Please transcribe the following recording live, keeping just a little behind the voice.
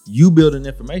You building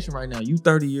information right now. You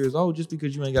 30 years old. Just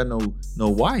because you ain't got no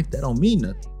wife, that don't mean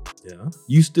nothing. Yeah.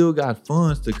 You still got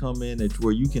funds to come in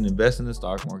where you can invest in the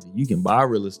stock market. You can buy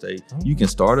real estate. You can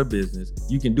start a business.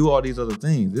 You can do all these other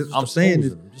things. I'm saying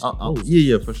this.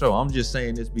 Yeah, for sure. I'm just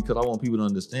saying this because I want people to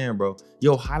understand, bro.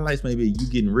 Your highlights may be you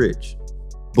getting rich.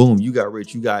 Boom, you got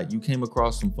rich. You came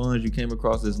across some funds. You came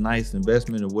across this nice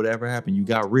investment or whatever happened. You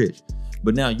got rich.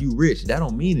 But now you rich. That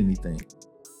don't mean anything.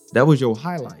 That was your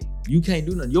highlight. You can't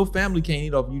do nothing. Your family can't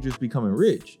eat off you just becoming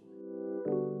rich.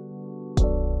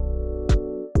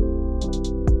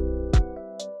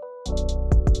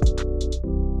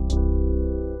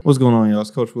 What's going on, y'all?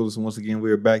 It's Coach Willis, and once again,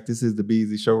 we're back. This is the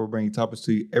BZ Show. We're bringing topics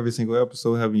to you every single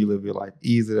episode, helping you live your life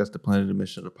easy. That's the plan and the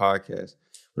mission of the podcast.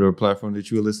 Whatever platform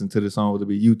that you are listening to this on, whether it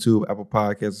be YouTube, Apple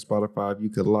Podcasts, or Spotify, you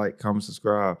could like, comment,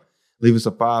 subscribe. Leave us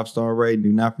a 5-star rating.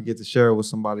 Do not forget to share it with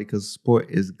somebody because support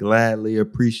is gladly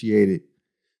appreciated.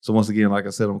 So once again, like I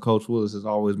said, I'm Coach Willis. As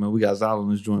always, man, we got Zal on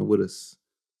this joint with us.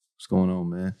 What's going on,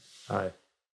 man? Hi.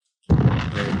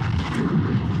 Hey.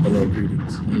 Hello,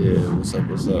 greetings. Yeah,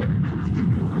 what's up?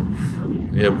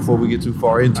 Yeah, before we get too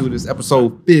far into this,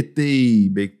 episode 50,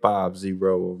 big 50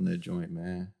 on that joint,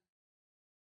 man.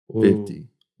 Whoa. 50.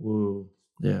 Whoa.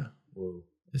 Yeah. Whoa.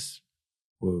 It's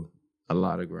Whoa. a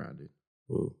lot of grinding.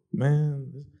 Whoa.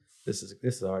 Man, this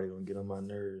is already gonna get on my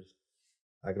nerves.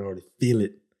 I can already feel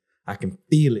it. I can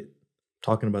feel it.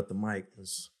 Talking about the mic.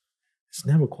 It's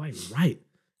never quite right.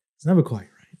 It's never quite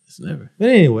right. It's never. But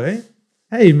anyway,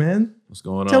 hey man. What's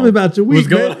going on? Tell me about your week,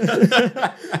 man.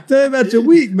 Tell me about your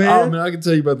week, man. Oh, man, I can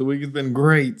tell you about the week. It's been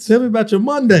great. Tell me about your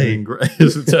Monday.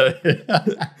 It's been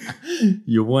great.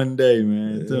 Your one day,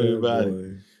 man. Tell me about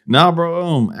it. Nah,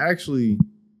 bro. Actually,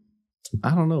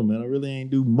 I don't know, man. I really ain't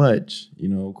do much. You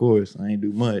know, of course, I ain't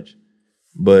do much.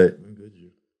 But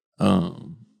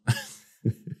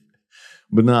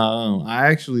but nah,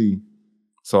 I tried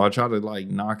to like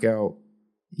knock out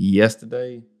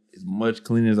yesterday as much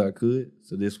cleaning as I could.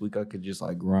 So this week I could just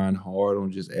like grind hard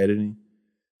on just editing.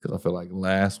 Because I felt like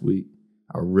last week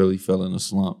I really fell in a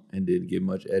slump and didn't get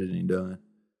much editing done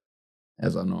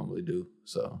as I normally do.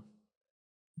 So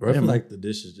bro, I feel like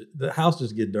the house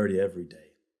just get dirty every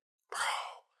day.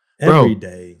 Bro. Every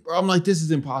day. Bro, I'm like, this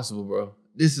is impossible, bro.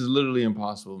 This is literally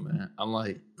impossible, man. I'm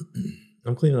like,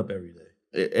 I'm cleaning up every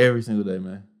day. Every single day,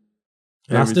 man.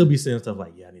 And I still be saying stuff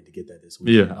like, yeah, I need to get that this week.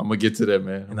 Yeah, I'm going to get to that,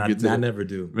 man. And I never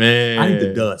do. Man. I need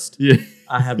to dust. Yeah.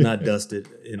 I have not dusted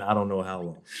in I don't know how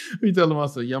long. We telling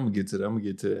myself, yeah, I'm going to get to that. I'm going to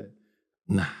get to that.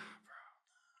 Nah,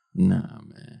 bro. Nah,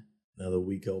 man. Another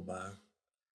week go by.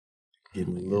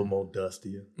 Getting a little more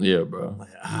dustier. Yeah, bro. I'm like,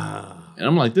 And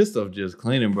I'm like, this stuff just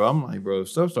cleaning, bro. I'm like, bro, if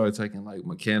stuff started taking like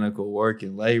mechanical work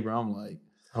and labor, I'm like,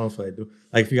 I don't feel like do.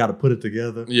 Like if you got to put it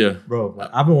together. Yeah. Bro,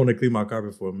 I've been wanting to clean my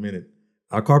carpet for a minute.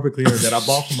 Our carpet cleaner that I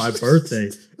bought for my birthday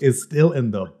is still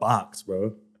in the box,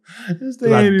 bro. This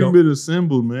thing ain't even been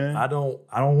assembled, man. I don't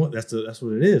want that's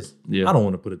what it is. Yeah. I don't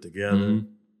want to put it together. Mm-hmm.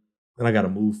 Then I gotta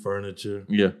move furniture.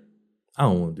 Yeah. I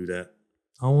don't want to do that.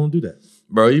 I don't want to do that.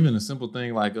 Bro, even a simple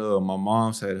thing like my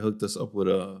mom's had hooked us up with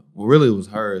well really it was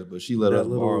hers, but she let us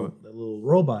borrow that little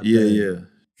robot thing. thing. Yeah.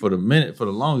 For the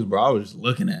longest, bro, I was just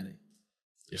looking at it.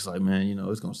 It's like, man, you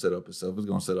know, it's gonna set up itself. It's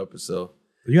gonna set up itself.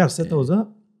 You gotta set those up?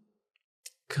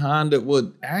 Kind of.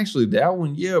 Well, actually, that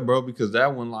one, yeah, bro, because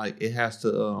that one, like, it has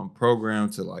to program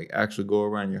to, like, actually go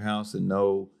around your house and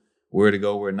know where to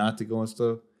go, where not to go and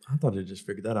stuff. I thought it just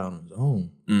figured that out on its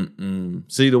own.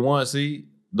 See, the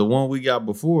one we got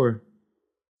before,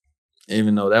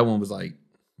 even though that one was, like,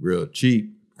 real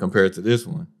cheap compared to this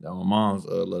one that my mom's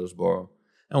let us borrow.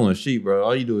 That one's cheap, bro.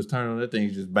 All you do is turn on that thing,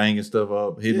 just banging stuff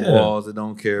up, hitting walls. It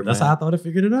don't care, That's man. how I thought it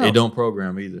figured it out. It don't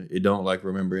program either. It don't like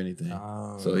remember anything.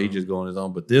 So he just go on his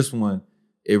own. But this one,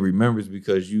 it remembers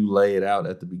because you lay it out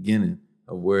at the beginning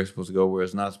of where it's supposed to go, where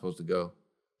it's not supposed to go.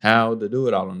 How to do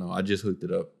it, I don't know. I just hooked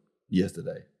it up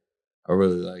yesterday. I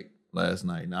really like last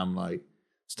night. And I'm like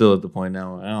still at the point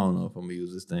now, I don't know if I'm gonna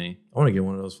use this thing. I want to get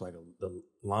one of those for like the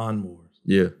lawnmowers.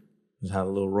 Yeah. Just have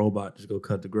a little robot just go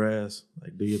cut the grass.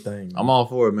 Like, do your thing, man. I'm all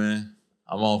for it, man.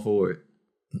 I'm all for it.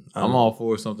 I'm all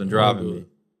for something driving me.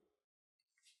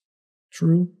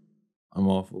 True. I'm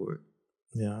all for it.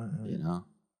 Yeah. You know?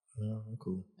 Yeah, I'm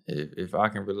cool. If I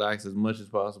can relax as much as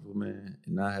possible, man,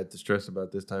 and not have to stress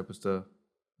about this type of stuff,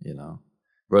 you know.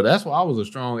 Bro, that's why I was a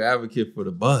strong advocate for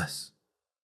the bus.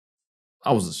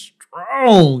 I was a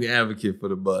strong advocate for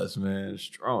the bus, man.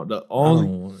 Strong. I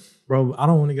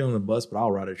don't want to get on the bus, but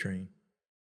I'll ride a train.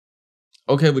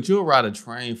 Okay, but you'll ride a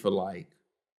train for like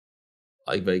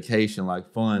vacation,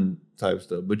 like fun type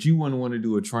stuff. But you wouldn't want to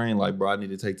do a train like, bro, I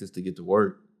need to take this to get to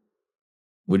work.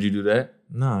 Would you do that?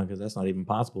 Nah, because that's not even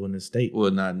possible in this state.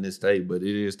 Well, not in this state, but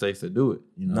it is states that do it.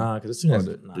 You know, Nah, because as soon as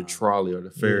the trolley or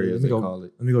the ferry, as they call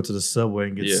it. Let me go to the subway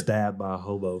and get stabbed by a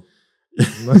hobo. See,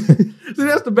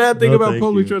 that's the bad thing about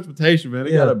public transportation, man.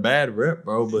 They got a bad rep,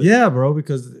 bro. But yeah, bro,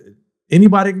 because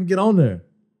anybody can get on there.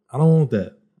 I don't want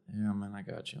that. Yeah, man, I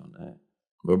got you on that.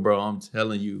 But bro, I'm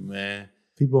telling you, man.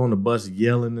 People on the bus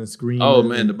yelling and screaming. Oh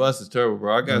man, the bus is terrible,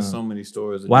 bro. I got so many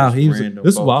stories. Wow,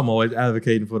 this is why I'm always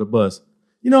advocating for the bus.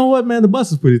 You know what, man? The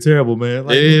bus is pretty terrible, man.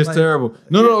 Like, it is terrible.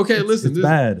 No, okay, listen. It's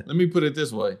bad. Let me put it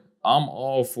this way. I'm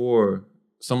all for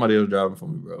somebody else driving for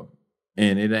me, bro.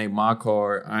 And it ain't my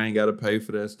car. I ain't got to pay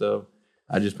for that stuff.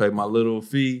 I just pay my little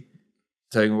fee,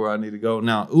 take me where I need to go.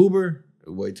 Now, Uber,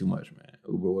 way too much, man.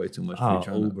 Uber, way too much. To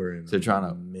try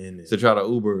to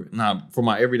Uber. Nah, for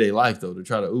my everyday life, though. To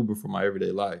try to Uber for my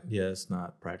everyday life. Yeah, it's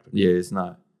not practical. Yeah, it's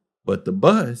not. But the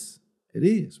bus, it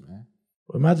is, man.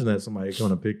 Well, imagine that somebody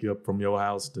going to pick you up from your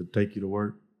house to take you to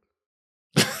work.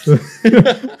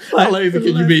 How lazy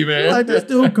can you be, man? Like, this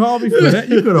dude called me for that.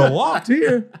 You could have walked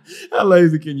here. How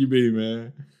lazy can you be,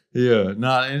 man? Yeah,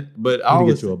 but I need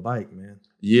to get you a bike, man.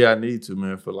 Yeah, I need to,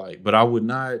 man. But I would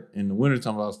not in the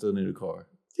wintertime. I'll still need a car.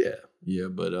 Yeah,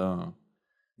 but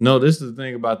no. This is the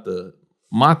thing about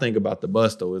my thing about the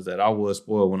bus though is that I was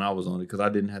spoiled when I was on it because I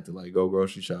didn't have to like go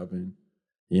grocery shopping.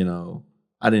 You know,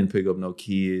 I didn't pick up no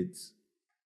kids.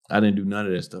 I didn't do none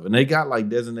of that stuff. And they got like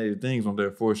designated things on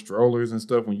there for strollers and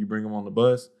stuff when you bring them on the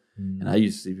bus. Mm-hmm. And I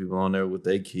used to see people on there with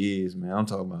their kids, man. I'm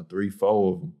talking about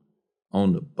 3-4 of them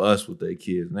on the bus with their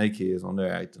kids. And their kids on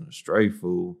there acting a straight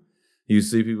fool. You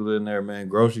see people in there, man,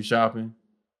 grocery shopping.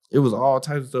 It was all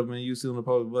types of stuff, man, you see on the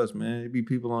public bus, man. It'd be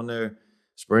people on there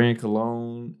spraying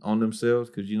cologne on themselves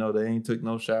because, you know, they ain't took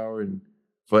no shower in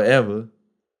forever.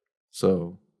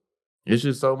 So it's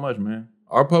just so much, man.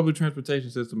 Our public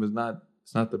transportation system is not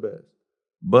the best.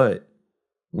 But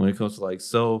when it comes to like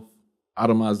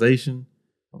self-automation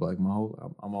of like I'm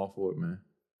all for it, man.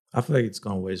 I feel like it's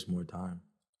going to waste more time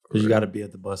because you got to be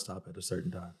at the bus stop at a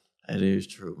certain time. That is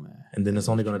true, man. And then it's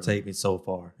only going to take me so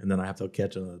far. And then I have to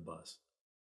catch another bus.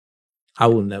 I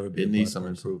will never be a bus person. It needs some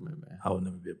improvement, man. I will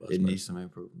never be a bus person. It needs some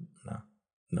improvement.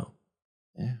 No.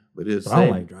 Yeah, but I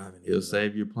don't like driving. It'll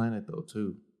save your planet, though,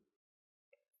 too.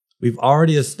 We've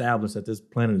already established that this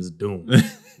planet is doomed.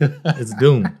 It's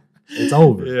doomed. It's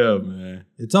over. Yeah, man.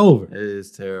 It's over. It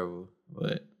is terrible,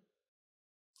 but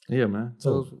yeah, man.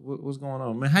 So what's going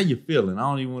on, man? How you feeling? I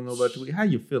don't even want to know about you. How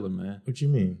you feeling, man? What you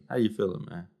mean? How you feeling,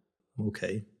 man? I'm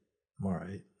okay. I'm all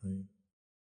right. I'm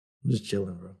just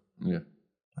chilling, bro. Yeah.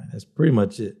 Like, that's pretty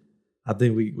much it. I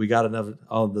think we got enough of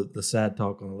all the sad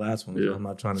talk on the last one. So I'm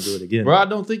not trying to do it again. Bro, I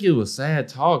don't think it was sad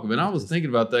talk, man. I was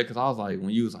thinking about that because I was like, when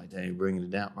you was like, dang, bringing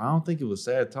it down. Bro, I don't think it was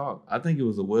sad talk. I think it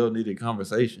was a well-needed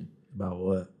conversation. About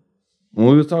what? When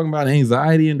we was talking about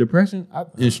anxiety and depression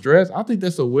and stress, I think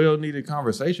that's a well-needed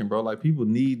conversation, bro. Like, people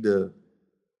need to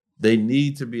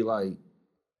be like,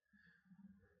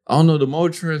 I don't know, the more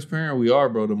transparent we are,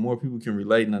 bro, the more people can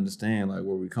relate and understand like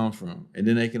where we come from. And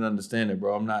then they can understand that,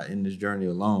 bro, I'm not in this journey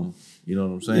alone. You know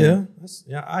what I'm saying?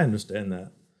 Yeah, I understand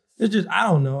that. It's just, I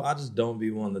don't know. I just don't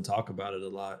be wanting to talk about it a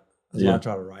lot. That's why I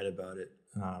try to write about it.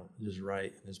 Just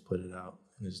write and just put it out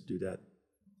and just do that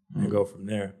and go from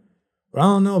there. But I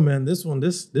don't know, man. This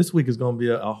week is going to be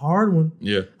a hard one.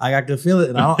 Yeah. I can feel it,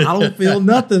 and I don't feel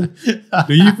nothing.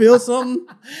 Do you feel something?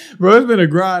 Bro, it's been a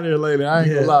grind here lately. I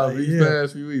ain't gonna lie. These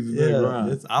past few weeks, it's been a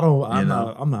grind.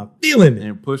 I'm not feeling it.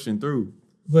 And pushing through.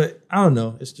 But I don't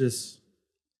know. It's just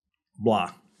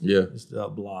blah. Yeah. It's the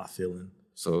blah feeling.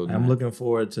 So I'm looking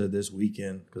forward to this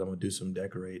weekend because I'm going to do some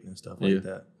decorating and stuff like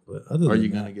that. But other than Are you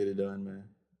going to get it done, man?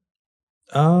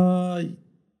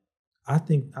 I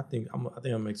think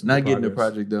I'll make some Not getting the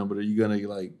project done, but are you gonna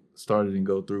like start it and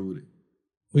go through with it?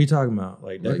 What are you talking about?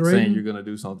 Like decorating? Like saying you're gonna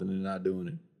do something and not doing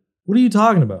it. What are you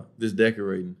talking about? Just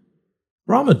decorating.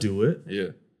 Bro, I'm gonna do it. Yeah.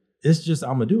 It's just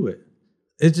I'm gonna do it.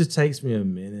 It just takes me a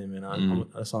minute, man.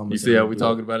 That's all I'm gonna say. You see how we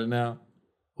talking about it now?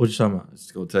 What you talking about?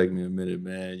 It's gonna take me a minute,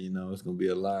 man. You know, it's gonna be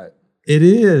a lot. It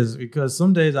is, because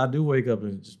some days I do wake up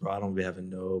and just, bro, I don't be having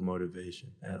no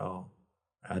motivation at all.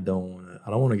 I don't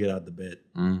wanna get out of the bed.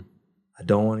 I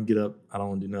don't want to get up. I don't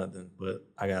want to do nothing. But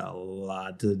I got a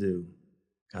lot to do.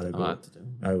 Gotta go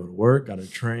to work. Gotta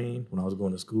train. When I was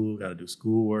going to school, gotta do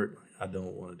schoolwork. I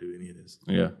don't want to do any of this.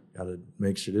 Yeah. Gotta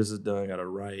make sure this is done. Gotta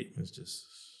write. It's just.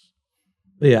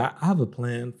 But yeah, I have a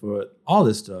plan for all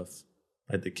this stuff,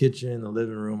 like the kitchen, the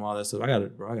living room, all that stuff. I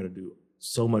gotta do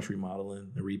so much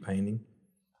remodeling and repainting,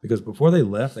 because before they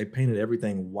left, they painted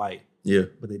everything white. Yeah.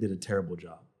 But they did a terrible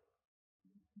job.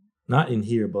 Not in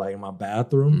here, but like in my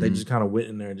bathroom, they just kind of went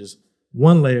in there and just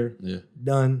one layer,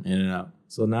 done. In and out.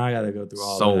 So now I got to go through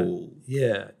all Sold. that.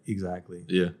 Yeah, exactly.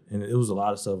 Yeah. And it was a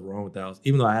lot of stuff wrong with the house.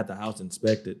 Even though I had the house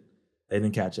inspected, they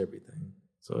didn't catch everything.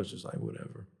 So it's just like,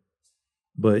 whatever.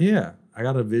 But yeah, I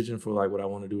got a vision for like what I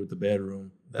want to do with the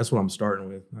bedroom. That's what I'm starting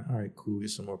with. Like, all right, cool.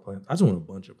 Get some more plants. I just want a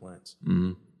bunch of plants.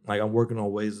 Mm-hmm. Like I'm working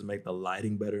on ways to make the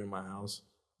lighting better in my house.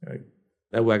 Like,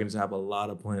 that way I can just have a lot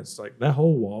of plants. Like that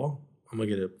whole wall, I'm going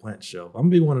to get a plant shelf. I'm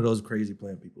going to be one of those crazy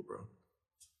plant people, bro.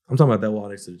 I'm talking about that wall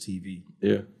next to the TV.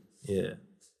 Yeah. Yeah.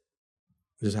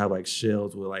 Just have like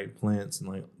shelves with like plants and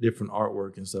like different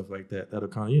artwork and stuff like that. That'll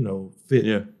kind of,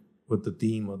 fit with the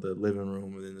theme of the living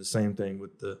room. And then the same thing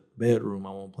with the bedroom. I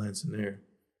want plants in there.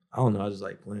 I don't know. I just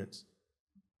like plants.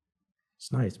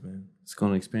 It's nice, man. It's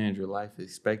going to expand your life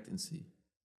expectancy.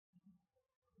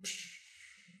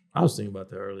 I was thinking about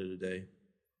that earlier today.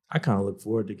 I kind of look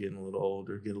forward to getting a little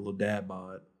older, get a little dad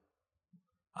bod.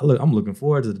 I'm looking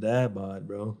forward to the dad bod,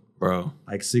 bro. Bro.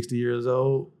 Like 60 years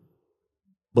old.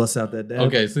 Bust out that dad.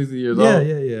 Okay, 60 years old. old.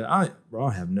 Yeah. I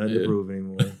don't have nothing to prove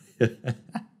anymore.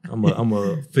 I'm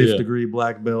a fifth degree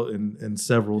black belt in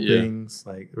several things.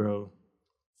 Like, bro,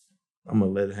 I'm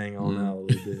gonna let it hang on out a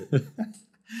little bit.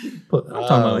 But I'm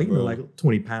talking about like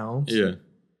 20 pounds. Yeah.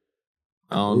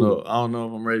 I don't know. I don't know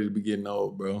if I'm ready to be getting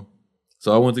old, bro.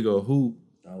 So I went to go hoop.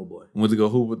 Oh boy. I went to go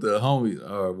hoop with the homies,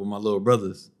 with my little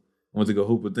brothers. I went to go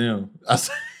hoop with them. I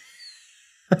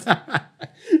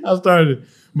started,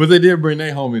 but they did bring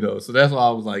their homie though, so that's why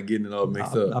I was like getting it all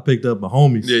mixed up. I picked up my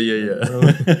homies. Yeah.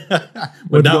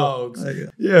 My dogs.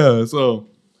 Yeah. So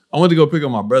I went to go pick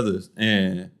up my brothers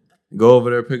and go over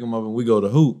there, pick them up, and we go to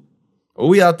hoop. Well,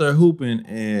 we out there hooping,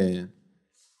 and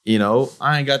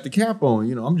I ain't got the cap on.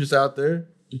 I'm just out there.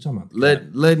 You talking about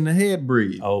letting the head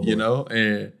breathe. Oh, boy.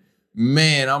 And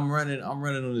man, I'm running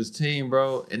on this team,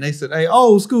 bro. And they said, "Hey,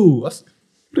 old school." I said,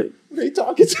 who they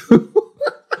talking to?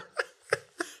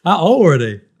 How old were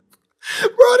they?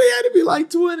 Bro, they had to be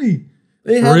like 20.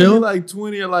 They had to be like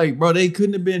 20 or like, bro, they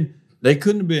couldn't have been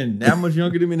that much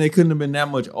younger than me. They couldn't have been that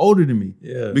much older than me.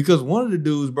 Yeah. Because one of the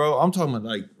dudes, bro, I'm talking about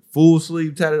like full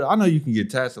sleeve tatted. I know you can get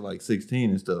tats at like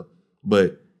 16 and stuff,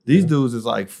 but these dudes is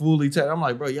like fully tatted. I'm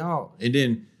like, bro, y'all. And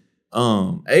then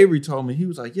Avery told me, he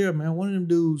was like, yeah, man, one of them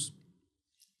dudes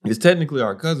is technically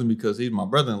our cousin because he's my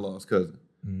brother-in-law's cousin.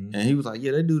 Mm-hmm. And he was like,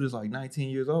 yeah, that dude is like 19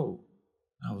 years old.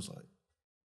 I was like,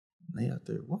 they out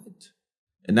there, what?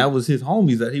 And that was his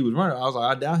homies that he was running. I was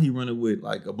like, I doubt he running with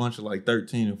like a bunch of like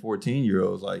 13 and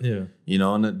 14-year-olds. Like, and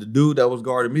the dude that was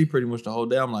guarding me pretty much the whole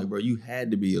day, I'm like, bro, you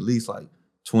had to be at least like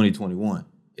 20, 21,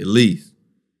 at least.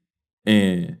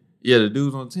 And yeah, the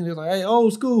dudes on the team, they're like, hey,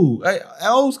 old school,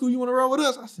 you want to run with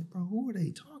us? I said, bro, who are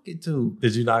they talking to?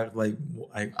 Did you not like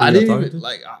I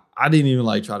didn't even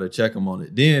like try to check them on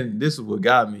it. Then this is what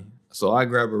got me. So I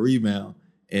grab a rebound.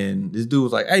 And this dude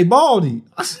was like, hey, Baldy.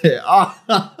 I said,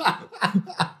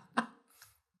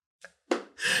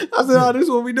 this is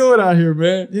what we doing out here,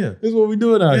 man. Yeah. This is what we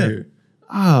doing out here.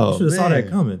 Oh, you should have saw that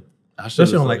coming.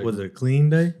 Especially on like, was it a clean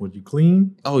day? Was you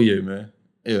clean? Oh, yeah, man.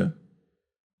 Yeah.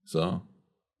 So.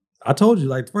 I told you,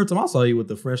 like, the first time I saw you with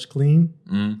the fresh clean,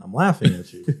 I'm laughing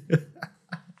at you.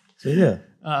 So, yeah.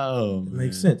 Oh, it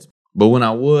makes sense. But when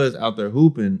I was out there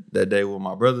hooping that day with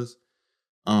my brothers,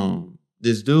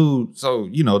 this dude, so,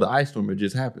 the ice storm had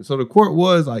just happened. So the court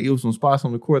was like, it was some spots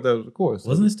on the court that was the court.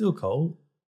 Wasn't it still cold?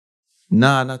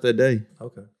 Nah, not that day.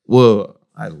 Okay. Well,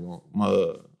 I don't know. My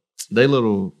little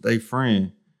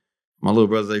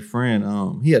brother, they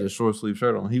friend, he had a short sleeve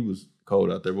shirt on. He was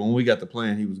cold out there. But when we got to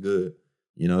playing, he was good.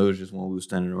 It was just when we were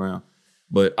standing around.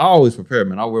 But I always prepare,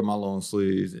 man. I wear my long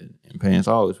sleeves and pants.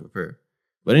 I always prepare.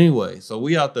 But anyway, so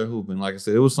we out there hooping. Like I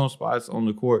said, it was some spots on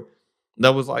the court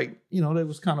that was like, that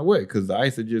was kind of wet because the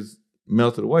ice had just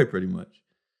melted away pretty much.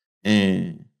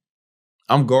 And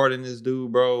I'm guarding this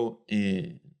dude, bro.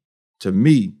 And to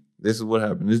me, this is what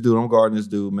happened. I'm guarding this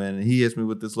dude, man. And he hits me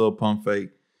with this little pump fake,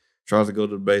 tries to go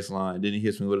to the baseline. Then he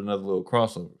hits me with another little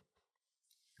crossover.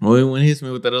 When he hits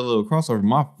me with that other little crossover,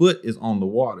 my foot is on the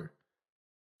water.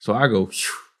 So I go,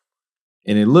 phew,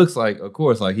 and it looks like, of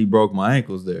course, like he broke my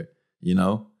ankles there,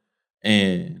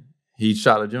 and he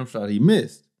shot a jump shot. He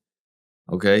missed.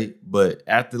 Okay. But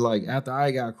after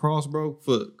I got crossed, bro,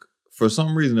 for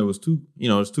some reason, there was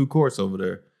there's two courts over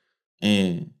there.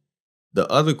 And the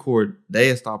other court, they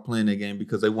had stopped playing that game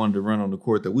because they wanted to run on the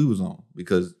court that we was on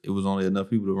because it was only enough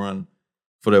people to run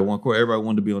for that one court. Everybody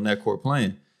wanted to be on that court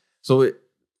playing. So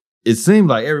it seemed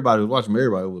like everybody was watching, but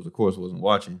everybody of course, wasn't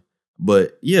watching.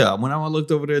 But yeah, when I looked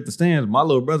over there at the stands, my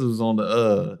little brother was on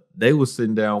they was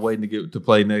sitting down waiting to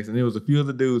play next. And there was a few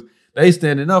other dudes, they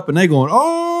standing up and they going,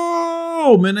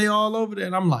 oh, man, they all over there.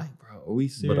 And I'm like, bro, are we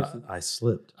serious? But I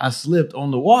slipped. I slipped on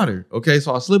the water. Okay,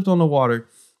 so I slipped on the water.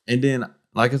 And then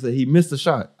Like I said, he missed the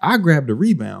shot. I grabbed the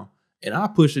rebound and I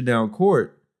pushed it down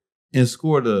court and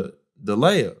scored the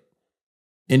layup.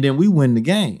 And then we win the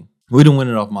game. We didn't win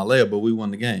it off my layup, but we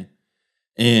won the game.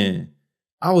 And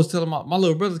I was telling my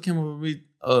little brother came over with me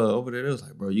over there. They was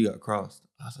like, bro, you got crossed.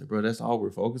 I was like, bro, that's all we're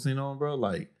focusing on, bro.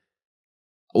 Like,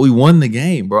 we won the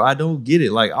game, bro. I don't get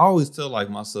it. Like, I always tell like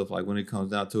myself, like when it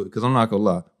comes down to it, because I'm not gonna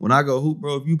lie. When I go hoop,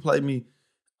 bro, if you play me,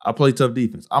 I play tough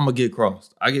defense. I'm gonna get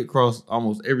crossed. I get crossed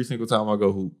almost every single time I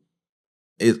go hoop.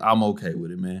 I'm okay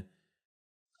with it, man.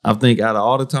 I think out of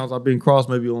all the times I've been crossed,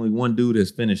 maybe only one dude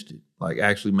has finished it, like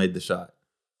actually made the shot.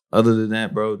 Other than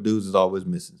that, bro, dudes is always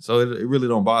missing. So it really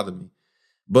don't bother me.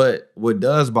 But what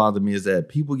does bother me is that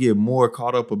people get more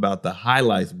caught up about the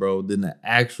highlights, bro, than the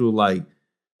actual like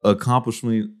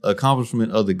accomplishment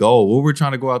of the goal. What we're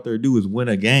trying to go out there and do is win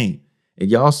a game. And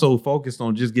y'all so focused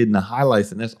on just getting the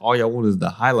highlights, and that's all y'all want is the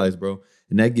highlights, bro.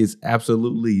 And that gets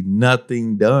absolutely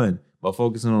nothing done by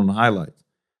focusing on the highlights.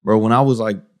 Bro, when I was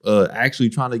like actually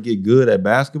trying to get good at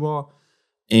basketball,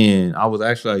 and I was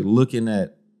actually like looking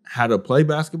at how to play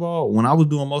basketball, when I was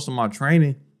doing most of my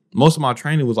training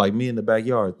was like me in the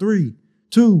backyard. 3,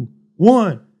 2,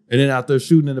 1. And then out there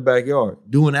shooting in the backyard,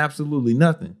 doing absolutely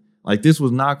nothing. Like, this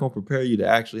was not going to prepare you to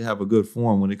actually have a good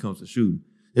form when it comes to shooting.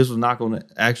 This was not going to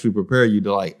actually prepare you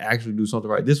to like actually do something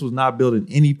right. This was not building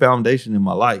any foundation in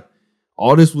my life.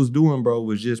 All this was doing, bro,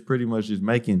 was just pretty much just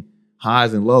making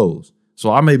highs and lows.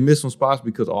 So I may miss some spots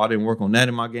because, I didn't work on that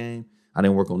in my game. I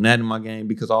didn't work on that in my game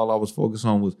because all I was focused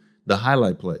on was the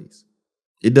highlight plays.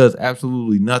 It does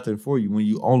absolutely nothing for you when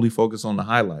you only focus on the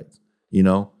highlights. You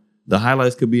know, the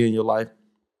highlights could be in your life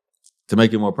to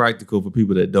make it more practical for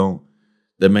people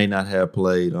that may not have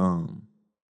played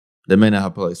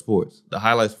sports. The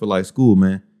highlights for like school,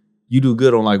 man. You do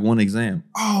good on like one exam.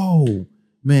 Oh,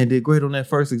 man, did great on that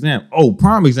first exam. Oh,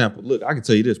 prime example. Look, I can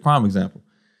tell you this, prime example.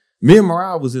 Me and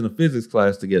Mariah was in a physics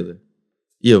class together.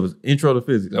 Yeah, it was intro to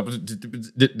physics.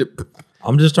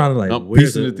 I'm just trying to like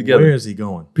piecing it together. Where is he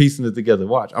going? Piecing it together.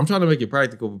 Watch. I'm trying to make it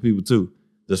practical for people too.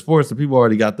 The sports, the people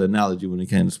already got the analogy when it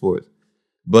came to sports.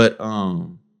 But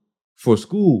for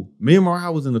school, me and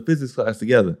Mariah was in the physics class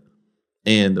together.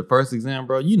 And the first exam,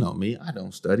 bro, you know me, I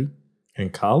don't study. In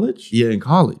college? Yeah, in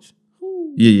college.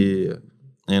 Ooh. Yeah.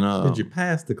 And did you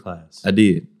pass the class? I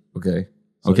did. Okay.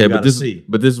 So okay, but this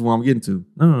is what I'm getting to.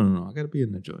 No. I gotta be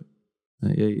in the joint.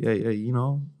 Hey, you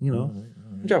know. All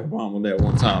right. Drop a bomb on that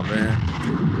one time,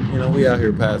 man. You know, we out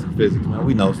here passing physics, man.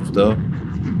 We know some stuff.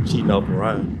 Cheating off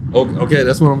Mariah. Okay,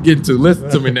 that's what I'm getting to. Listen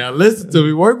to me now. Listen to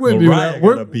me. Work with Mariah me.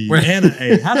 Work got a B and an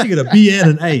A. How'd you get a B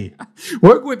and an A?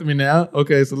 Work with me now.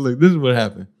 Okay, so look, this is what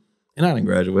happened. And I didn't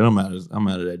graduate. I'm out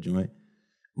of that joint.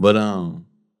 But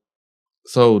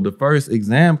so the first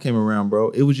exam came around, bro.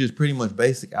 It was just pretty much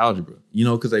basic algebra, you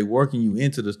know, because they working you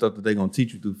into the stuff that they're gonna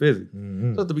teach you through physics.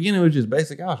 Mm-hmm. So at the beginning, it was just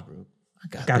basic algebra. I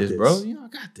got this, bro. You know, I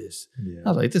got this. Yeah. I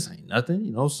was like, this ain't nothing.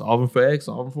 You know, solving for X,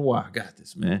 solving for Y. I got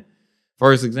this, man.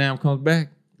 First exam comes back,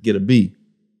 get a B.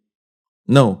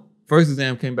 No, first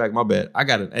exam came back, my bad. I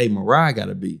got an A. Mariah got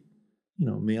a B. You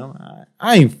know me,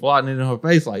 I ain't flaunting it in her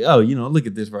face like, oh, you know, look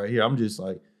at this right here. I'm just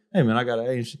like, hey, man, I got an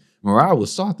A. And Mariah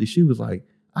was salty. She was like,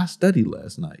 I studied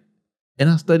last night. And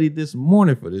I studied this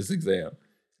morning for this exam.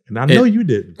 And I know you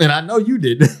didn't. And I know you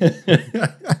didn't.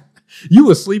 You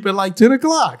was sleeping like 10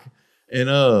 o'clock.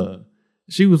 And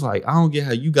she was like, I don't get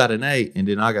how you got an A and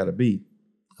then I got a B.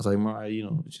 I was like, Mariah, you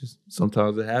know, it's just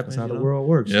sometimes it happens. That's how the world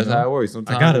works. Yeah, that's how it works.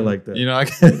 Sometimes I got it like that. You know,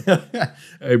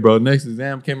 hey, bro, next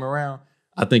exam came around.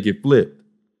 I think it flipped.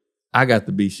 I got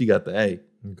the B, she got the A.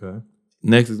 Okay.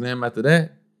 Next exam after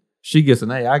that, she gets an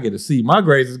A, I get a C. My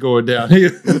grades is going down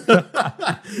here.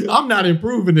 I'm not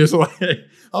improving this way.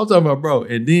 I'm talking about, bro.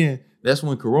 And then that's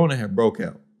when Corona had broke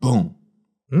out. Boom.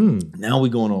 Now we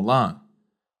going online.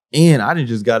 And I didn't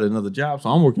just got another job, so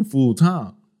I'm working full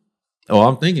time. Oh,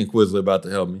 I'm thinking Quizlet about to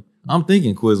help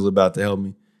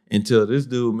me. Until this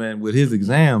dude, man, with his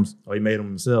exams. Oh, he made them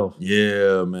himself.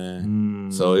 Yeah, man.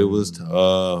 So it was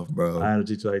tough, bro. I had a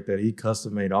teacher like that. He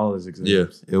custom made all his exams.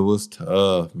 Yeah, it was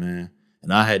tough, man.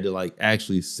 And I had to like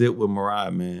actually sit with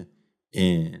Mariah, man,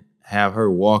 and have her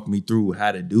walk me through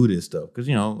how to do this stuff. Because,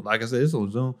 you know, like I said, it's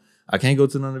on Zoom. I can't go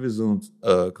to none of his Zoom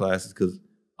classes because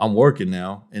I'm working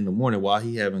now in the morning while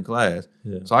he having class.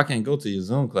 Yeah. So I can't go to his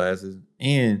Zoom classes.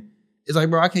 And it's like,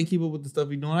 bro, I can't keep up with the stuff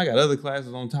he's doing. I got other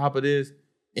classes on top of this.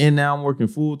 And now I'm working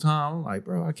full time. I'm like,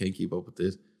 bro, I can't keep up with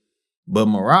this. But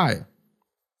Mariah,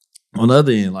 on the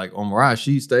other end, like on Mariah,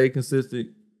 she stayed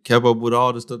consistent, kept up with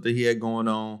all the stuff that he had going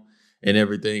on and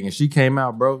everything. And she came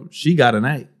out, bro, she got an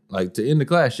A. Like to end the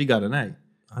class, she got an A.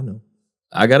 I know.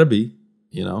 I got a B,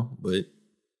 you know, but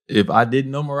If I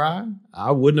didn't know Mariah,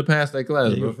 I wouldn't have passed that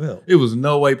class, Yeah, bro. It was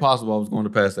no way possible I was going to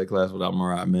pass that class without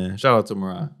Mariah, man. Shout out to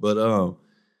Mariah. But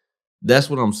that's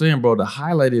what I'm saying, bro. The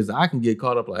highlight is I can get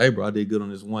caught up like, hey, bro, I did good on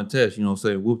this one test. You know what I'm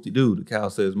saying? Whoop-de-doo, the cow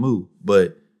says moo.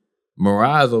 But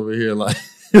Mariah's over here like,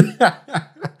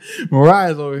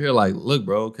 look,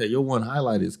 bro, okay, your one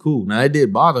highlight is cool. Now, it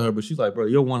did bother her, but she's like, bro,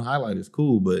 your one highlight is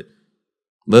cool, but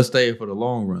let's stay for the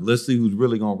long run. Let's see who's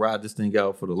really going to ride this thing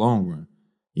out for the long run,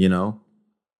 you know?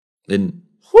 And,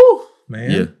 whew,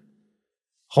 man. Yeah.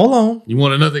 Hold on. You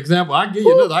want another example? I give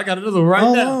you another. I got another one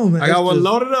right now. Man. I got one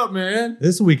loaded up, man.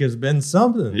 This week has been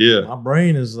something. Yeah. My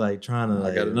brain is like trying to.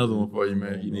 I got another one for you,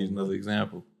 man. You need another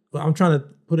example. But I'm trying to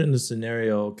put it in the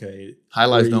scenario. Okay.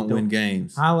 Highlights don't win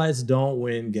games. Highlights don't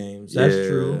win games. That's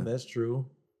true. That's true.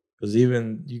 Because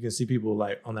even you can see people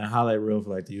like on that highlight reel for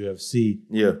like the UFC.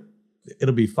 Yeah.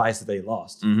 It'll be fights that they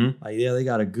lost. Mm-hmm. Like, yeah, they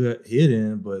got a good hit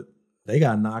in, but they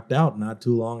got knocked out not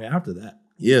too long after that.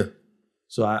 Yeah.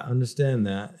 So I understand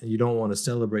that, and you don't want to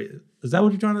celebrate. Is that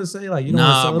what you're trying to say? Like you don't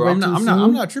want to celebrate bro,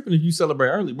 I'm not tripping if you celebrate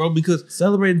early, bro. Because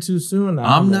celebrating too soon,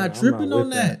 I'm not tripping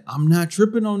on that. I'm not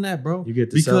tripping on that, bro. You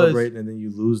get to celebrate and then you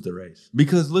lose the race.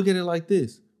 Because look at it like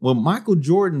this: when Michael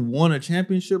Jordan won a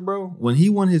championship, bro, when he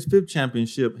won his 5th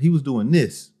championship, he was doing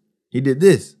this. He did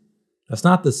this. That's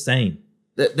not the same.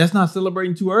 That's not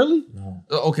celebrating too early. No.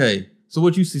 Okay, so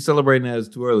what you see celebrating as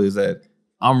too early is that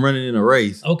I'm running in a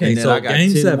race. Okay, and then so I got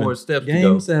game 10 7. more steps to go.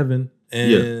 Game 7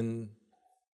 and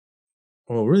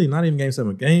well, really not even game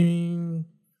 7. Game,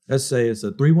 let's say it's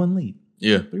a 3-1 lead.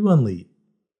 Yeah. 3-1 lead.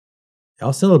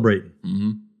 Y'all celebrating.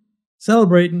 Mm-hmm.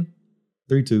 Celebrating.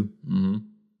 3-2.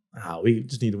 Mm-hmm. We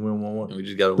just need to win 1-1. We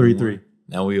just got to 3-3.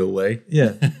 Now we away.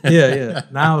 Yeah.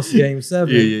 Now it's game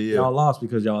 7. Yeah. Y'all lost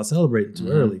because y'all celebrating too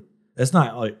early. That's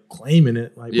not like claiming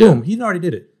it. Like, boom, he already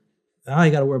did it. Now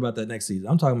you got to worry about that next season.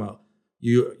 I'm talking about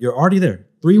you're already there.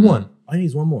 3-1. All you need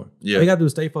is one more. Yeah. All you got to do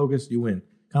is stay focused. You win.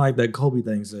 Kind of like that Kobe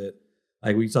thing said.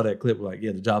 Like we saw that clip. Like,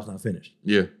 yeah, the job's not finished.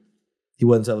 Yeah. He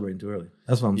wasn't celebrating too early.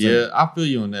 That's what I'm saying. Yeah, I feel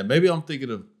you on that. Maybe I'm thinking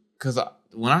of because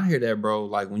when I hear that, bro,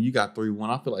 like when you got 3-1,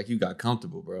 I feel like you got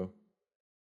comfortable, bro.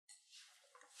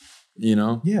 You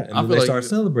know? Yeah, and then they start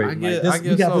celebrating. I guess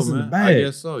we got this in the bag. I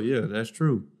guess so. Yeah, that's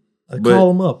true.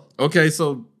 Call him up. Okay,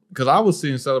 so because I was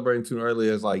seeing celebrating too early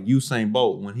as like Usain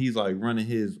Bolt when he's like running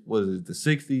his the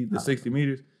 60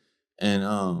 meters,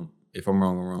 and if I'm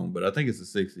wrong, but I think it's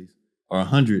the 60s or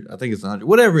 100. I think it's 100,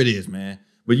 whatever it is, man.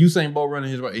 But Usain Bolt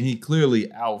running his right, and he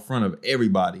clearly out front of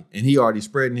everybody, and he already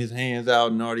spreading his hands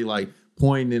out and already like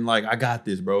pointing and like I got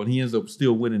this, bro, and he ends up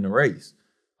still winning the race.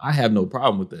 I have no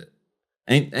problem with that.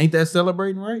 Ain't that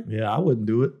celebrating, right? Yeah, I wouldn't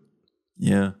do it.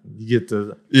 Yeah, you get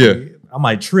to. Yeah, I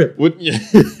might trip. Yeah.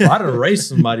 I done raced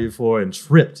somebody before and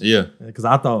tripped. Yeah, because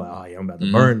I thought, oh yeah, I'm about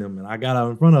to burn them, and I got out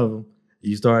in front of them.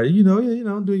 You start,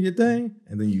 doing your thing,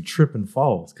 and then you trip and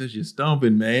fall. It's because you're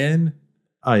stumping, man.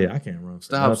 Oh yeah, I can't run.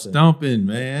 Stop stumping,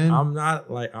 man. I'm not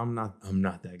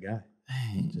that guy.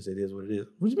 Dang. Just it is what it is.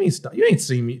 What do you mean stop? You ain't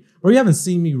seen me, or you haven't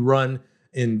seen me run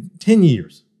in 10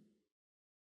 years.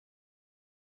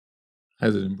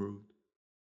 Has it improved?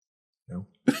 No.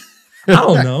 I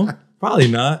don't know. Probably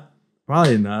not.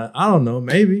 I don't know.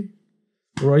 Maybe.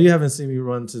 Bro, you haven't seen me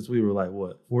run since we were like,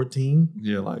 what, 14?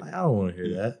 Yeah, like I don't want to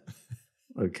hear that.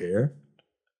 I don't care.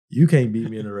 You can't beat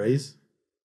me in a race.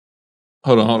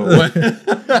 Hold on. What?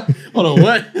 Hold on,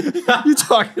 what? You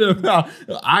talking about?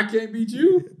 I can't beat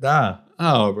you? Nah.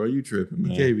 Oh, bro, you tripping,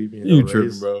 man. You can't beat me in a race. You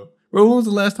tripping, bro. Bro, when was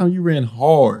the last time you ran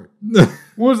hard? I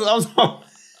was talking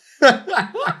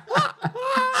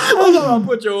about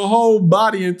put your whole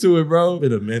body into it, bro. It's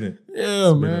been a minute.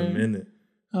 Yeah, man. Been a minute.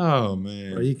 Oh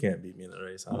man. Bro, you can't beat me in a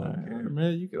race. I don't care.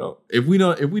 Man, you can if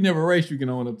we never race, you can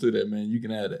own up to that, man. You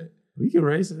can add that. We can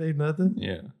race, it ain't nothing.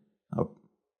 Yeah.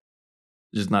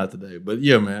 Just not today. But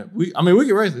yeah, man. We can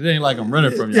race it. It ain't like I'm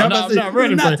running from you. Yeah, I'm not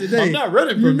running from you. I'm not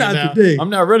running from you. Not today. I'm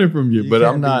not running from you, but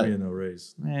I'm not beat me in a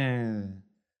race. Man.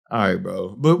 All right,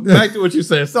 bro. But back to what you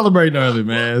said. Celebrating early,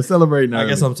 man. Celebrating early. I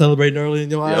guess I'm celebrating early in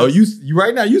your eyes. Oh, you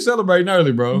right now, you celebrating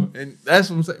early, bro. And that's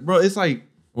what I'm saying. Bro, it's like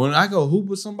when I go hoop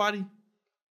with somebody,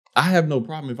 I have no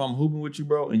problem if I'm hooping with you,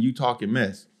 bro, and you talking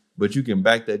mess. But you can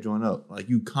back that joint up. Like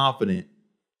you confident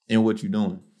in what you're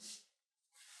doing.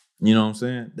 You know what I'm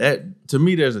saying? That to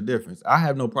me, there's a difference. I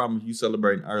have no problem with you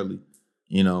celebrating early.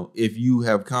 You know, if you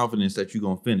have confidence that you're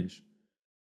gonna finish.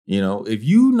 You know, if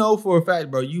you know for a fact,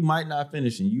 bro, you might not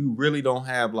finish and you really don't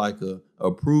have like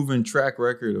a proven track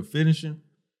record of finishing,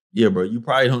 yeah, bro, you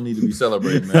probably don't need to be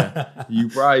celebrating, man. You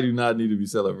probably do not need to be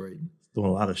celebrating. Throwing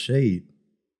a lot of shade.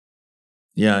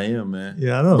 Yeah, I am, man.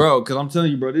 Yeah, I know. Bro, because I'm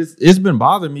telling you, bro, it's been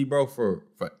bothering me, bro, for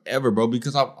forever, bro,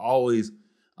 because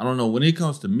I don't know. When it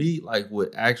comes to me, like with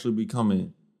actually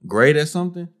becoming great at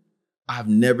something, I've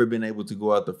never been able to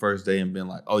go out the first day and been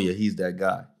like, oh yeah, he's that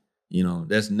guy. You know,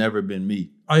 that's never been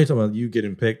me. Oh, you talking about you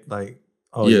getting picked? Like,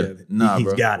 oh he's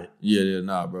bro. got it. Yeah,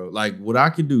 nah, bro. Like what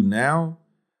I can do now,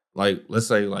 like let's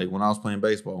say like when I was playing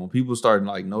baseball, when people started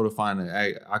like notifying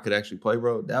that I could actually play,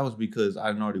 bro, that was because I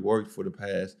had already worked for the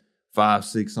past 5,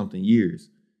 6 something years.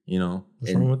 You know,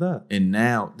 what's wrong with that? And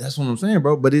now that's what I'm saying,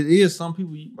 bro. But it is some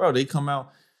people, bro. They come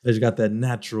out. They just got that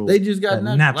natural. They just got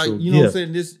natural. Like, you know what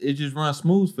I'm saying? It just runs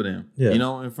smooth for them. Yeah. You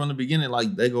know, and from the beginning,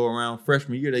 like they go around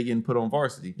freshman year, they getting put on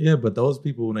varsity. Yeah, but those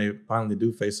people, when they finally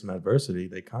do face some adversity,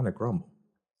 they kind of crumble.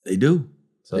 They do.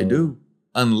 So, they do.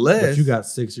 Unless but you got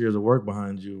 6 years of work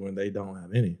behind you when they don't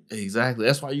have any. Exactly.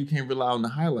 That's why you can't rely on the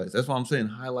highlights. That's why I'm saying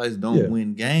highlights don't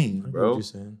win games, bro. What you're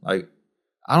saying. Like,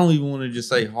 I don't even want to just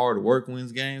say hard work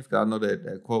wins games, because I know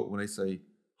that quote when they say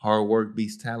hard work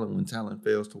beats talent when talent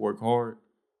fails to work hard.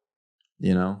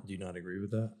 You know? Do you not agree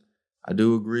with that? I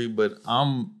do agree, but I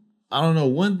don't know.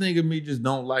 One thing of me just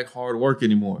don't like hard work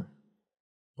anymore.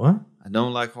 What? I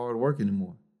don't like hard work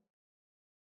anymore.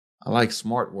 I like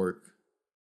smart work.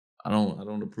 I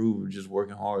don't approve of just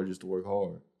working hard just to work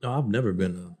hard. No, I've never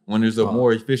been when there's a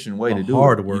more efficient way to do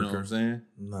hard it. Worker. You know what I'm saying?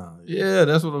 Nah. Yeah,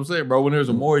 that's what I'm saying, bro. When there's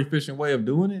a more efficient way of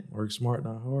doing it. Work smart,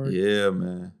 not hard. Yeah,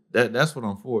 man. That's what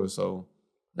I'm for. So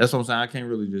that's what I'm saying. I can't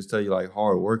really just tell you like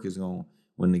hard work is gonna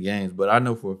win the games. But I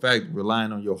know for a fact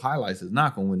relying on your highlights is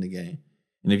not gonna win the game.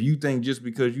 And if you think just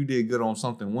because you did good on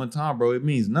something one time, bro, it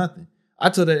means nothing. I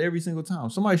tell that every single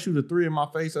time. Somebody shoot a 3 in my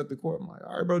face at the court, I'm like,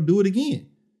 all right, bro, do it again.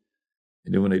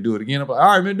 And then when they do it again, I'm like, all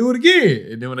right, man, do it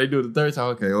again. And then when they do it the third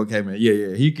time, okay, man,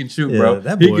 yeah, he can shoot, bro.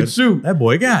 He can shoot. That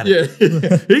boy got it.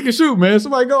 Yeah, he can shoot, man.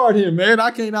 Somebody guard him, man.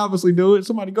 I can't obviously do it.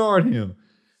 Somebody guard him.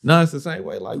 No, it's the same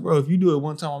way. Like, bro, if you do it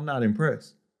one time, I'm not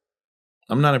impressed.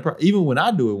 I'm not impressed. Even when I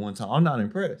do it one time, I'm not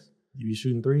impressed. You be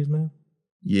shooting threes, man?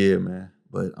 Yeah, man.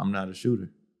 But I'm not a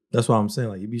shooter. That's why I'm saying,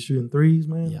 like, you be shooting threes,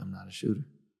 man? Yeah, I'm not a shooter.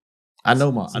 I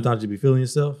know sometimes you be feeling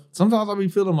yourself? Sometimes I be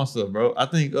feeling myself, bro. I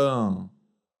think the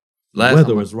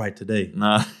weather was right today.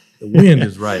 Nah. The wind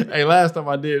is right. Hey, last time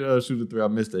I did shoot a 3, I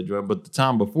missed that joint. But the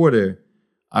time before there,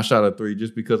 I shot a 3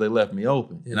 just because they left me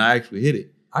open. Yeah. And I actually hit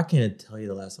it. I can't tell you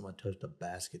the last time I touched a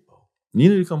basketball. You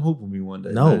need to come hoop with me one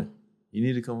day. No. Man. You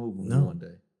need to come hoop with me one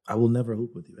day. I will never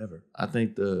hoop with you, ever. I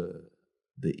think the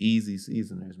easy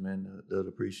seasoners, man, they'll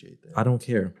appreciate that. I don't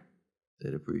care.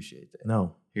 They'd appreciate that.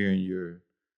 No. Hearing your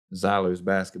Zyler's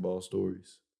basketball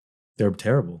stories. They're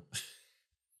terrible.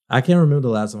 I can't remember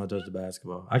the last time I touched a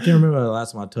basketball. I can't remember the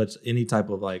last time I touched any type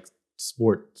of like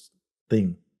sports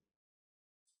thing.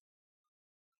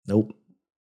 Nope.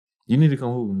 You need to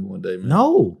come hoop with me one day, man.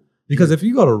 No. Because if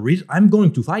you go to reach, I'm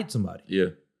going to fight somebody. Yeah.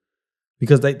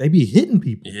 Because they be hitting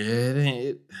people. Yeah, it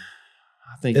ain't.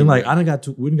 I think. And like, we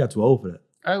didn't got too old for that.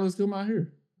 All right, let's come out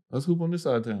here. Let's hoop on this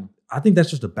side of town. I think that's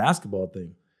just a basketball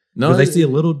thing. No, because they see a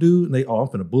little dude and I'm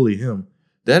finna bully him.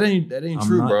 That ain't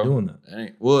true, bro. I'm not doing that. That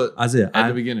ain't, well, Isaiah, at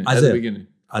the beginning.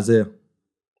 Isaiah,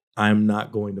 I'm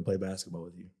not going to play basketball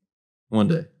with you. One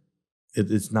day.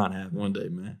 It's not happening. One day,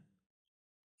 man.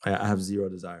 I have zero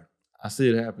desire. I see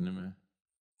it happening, man.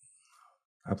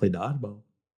 I play dodgeball.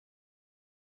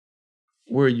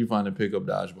 Where are you finding pickup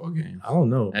dodgeball games? I don't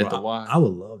know. At the Y? I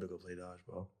would love to go play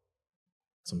dodgeball.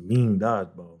 Some mean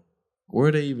dodgeball. Where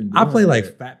are they even doing I play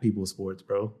like fat people sports,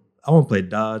 bro. I want to play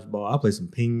dodgeball. I play some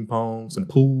ping pong, some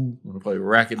pool. Want to play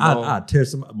racquetball? I tear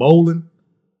some bowling.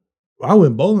 I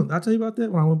went bowling. Did I tell you about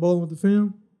that when I went bowling with the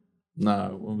film? Nah,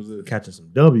 when was it? Catching some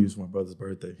W's for my brother's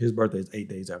birthday. His birthday is 8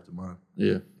 days after mine.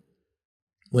 Yeah.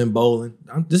 Went bowling.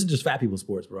 This is just fat people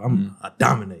sports, bro. I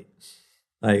dominate.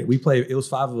 Like we played. It was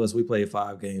 5 of us. We played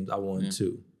 5 games. I won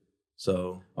 2.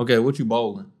 So okay, what you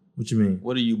bowling? What you mean?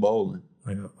 What are you bowling?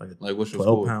 Like what's your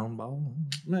 12-pound ball?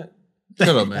 Man,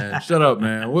 shut up, man. Shut up,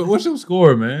 man. What's your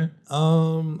score, man?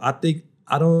 I think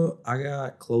I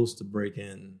got close to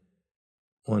breaking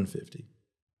 150.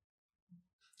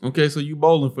 Okay, so you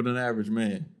bowling for an average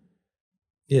man.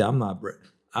 Yeah, I'm not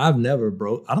I've never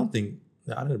broke. I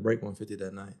didn't break 150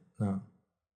 that night. No.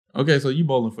 Okay, so you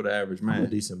bowling for the average man. I'm a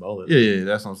decent bowler. Yeah,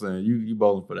 that's what I'm saying. You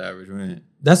bowling for the average man.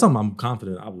 That's something I'm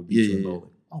confident I will beat you in bowling.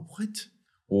 Oh, what?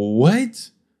 What?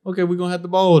 Okay, we're gonna have to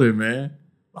bowl then, man.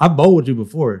 I bowled with you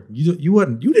before. You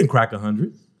didn't crack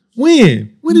 100.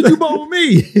 When? When did you bowl with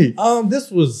me? This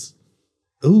was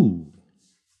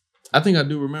I think I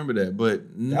do remember that, but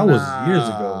that was years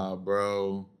ago,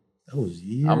 bro. That was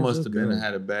years ago. I must have been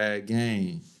had a bad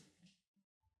game.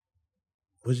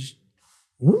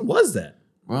 When was that?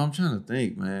 Bro, I'm trying to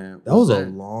think, man. That was a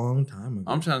long time ago.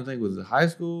 I'm trying to think, was it high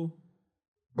school?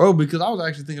 Bro, because I was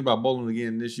actually thinking about bowling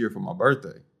again this year for my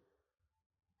birthday.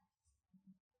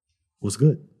 What's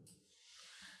good?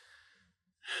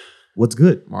 What's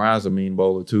good? Mariah's a mean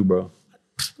bowler too, bro.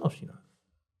 No, she not.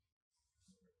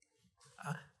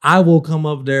 I will come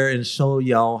up there and show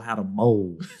y'all how to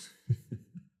bowl.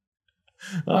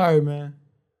 All right, man.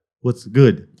 What's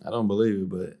good? I don't believe it,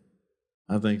 but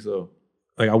I think so.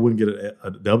 Like, I wouldn't get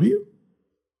a W?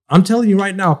 I'm telling you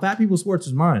right now, fat people sports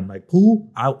is mine. Like,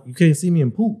 pool, you can't see me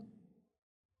in pool.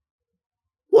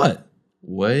 What?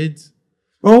 What?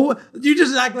 Bro, you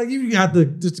just act like you got the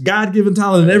just God-given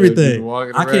talent and everything.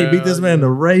 I can't beat this man in the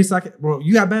race. Bro,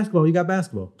 you got basketball. You got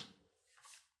basketball.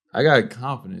 I got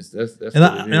confidence. That's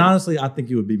and honestly, I think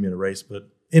you would beat me in a race. But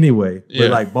anyway, but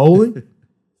like bowling,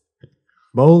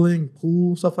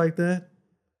 pool, stuff like that.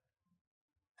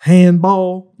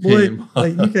 Handball, boy,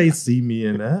 like you can't see me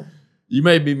in that. You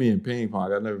may beat me in ping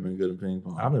pong. I've never been good at ping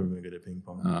pong. I've never been good at ping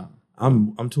pong.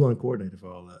 I'm too uncoordinated for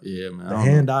all that. Yeah, man. The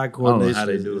hand-eye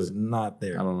coordination is not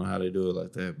there. I don't know how they do it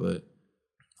like that, but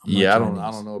I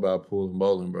don't know about pool and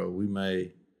bowling, bro.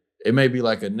 It may be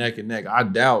like a neck and neck. I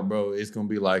doubt, bro, it's gonna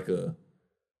be like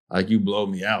you blow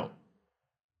me out.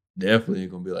 Definitely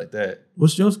ain't gonna be like that.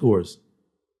 What's your scores?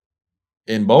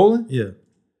 In bowling? Yeah.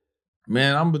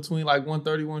 Man, I'm between like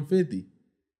 130, 150.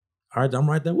 All right, I'm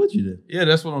right there with you then. Yeah,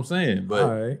 that's what I'm saying. But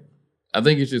all right. I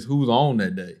think it's just who's on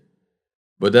that day.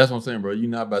 But that's what I'm saying, bro. You're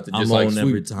not about to just like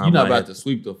sweep. You're not about to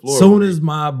sweep the floor. Soon as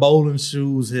my bowling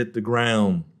shoes hit the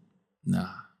ground, nah,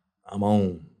 I'm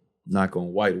on. Not gonna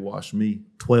whitewash me.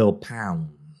 12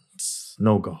 pounds.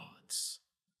 No guards.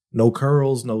 No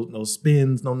curls, no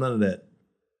spins, no none of that.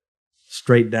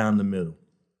 Straight down the middle.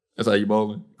 That's how you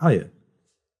bowling? Oh, yeah.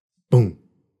 Boom.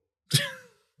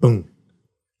 Boom.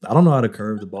 I don't know how to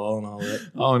curve the ball and all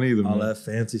that. I don't either, man. All that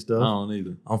fancy stuff. I don't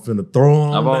either. I'm finna throw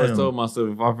on. I've always told myself,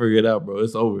 if I figure it out, bro,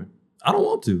 it's over. I don't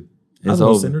want to. It's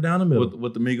over. Send her down the middle.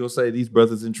 What the Migos say, these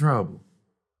brothers in trouble.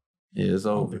 Yeah, it's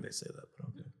over. I don't think they say that, but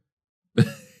okay.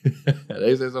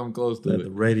 They say something close to it. The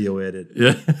radio edit.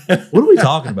 Yeah. What are we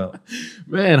talking about?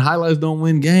 Man, highlights don't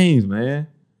win games, man.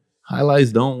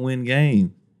 Highlights don't win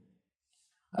games.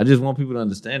 I just want people to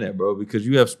understand that, bro, because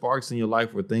you have sparks in your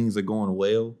life where things are going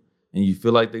well and you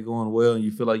feel like they're going well and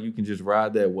you feel like you can just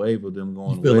ride that wave of them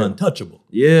going well. You feel untouchable.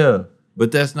 Yeah,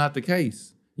 but that's not the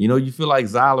case. You know, you feel like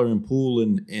Zyler in pool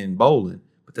and bowling,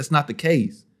 but that's not the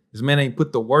case. This man ain't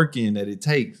put the work in that it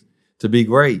takes to be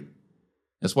great.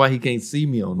 That's why he can't see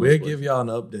me on this. We'll give y'all an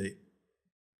update.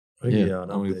 Let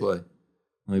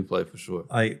me play for sure.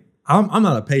 Like, I'm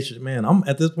not a patient man. I'm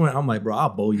at this point, I'm like, bro, I'll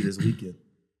bowl you this weekend.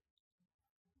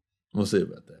 We'll see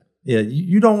about that. Yeah,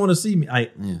 you don't want to see me.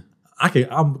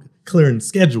 I'm clearing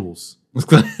schedules.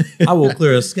 I will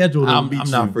clear a schedule. I'm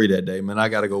not free that day, man. I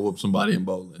got to go whoop somebody in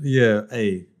bowling. Yeah,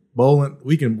 hey, bowling.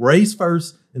 We can race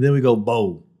first, and then we go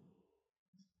bowl.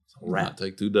 I'll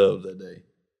take 2 dubs that day.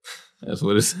 That's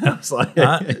what it sounds like.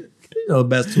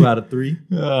 Best 2 out of 3.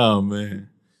 Oh, man.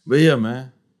 But yeah,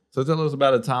 man. So tell us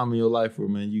about a time in your life where,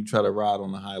 man, you try to ride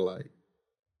on the highlight.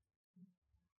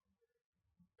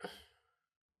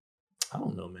 I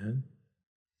don't know, man.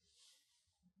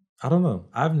 I don't know.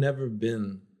 I've never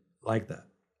been like that,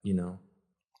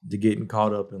 to getting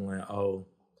caught up in like, oh,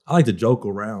 I like to joke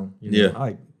around. Yeah. I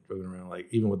like joking around. Like,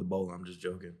 even with the bowling, I'm just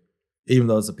joking. Even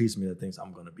though it's a piece of me that thinks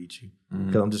I'm going to beat you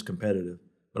because I'm just competitive.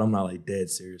 But I'm not like dead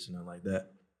serious or nothing like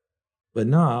that. But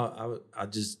no, I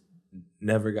just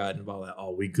never got involved. Like,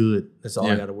 oh, we good. That's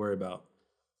all I got to worry about.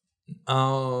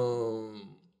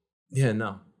 Yeah,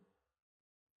 no.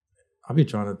 I'll be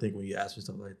trying to think when you ask me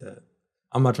stuff like that.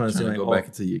 I'm not trying to say like, go back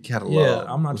into your catalog. Yeah,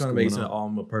 I'm not trying to make it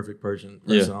I'm a perfect person.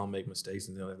 I don't make mistakes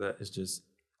and things like that. It's just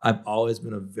I've always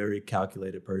been a very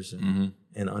calculated person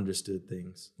and understood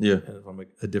things. Yeah, and from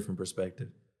a different perspective.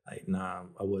 Like, nah,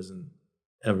 I wasn't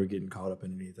ever getting caught up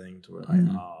in anything to where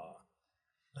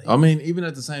I mean, even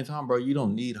at the same time, bro, you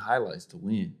don't need highlights to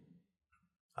win.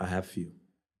 I have few.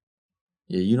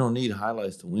 Yeah, you don't need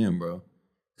highlights to win, bro.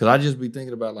 Cause I just be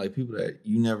thinking about like people that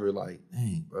you never like,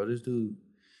 dang, bro, this dude.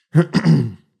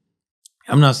 I'm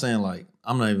not saying like,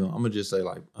 I'm gonna just say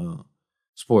like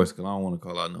sports, cause I don't want to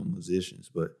call out no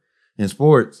musicians, but in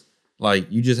sports,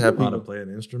 like you just have people to play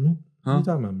an instrument. Huh? You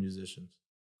talking about musicians?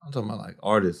 I'm talking about like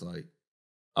artists. Like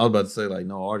I was about to say like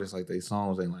no artists like they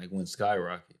songs ain't like went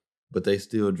skyrocket, but they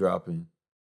still dropping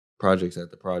projects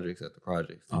after projects after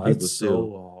projects. It's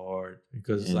so hard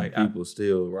because it's like people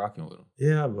still rocking with them.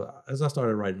 Yeah, but as I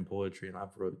started writing poetry and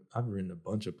I've written a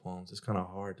bunch of poems, it's kind of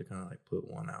hard to kind of like put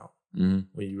one out when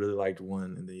you really liked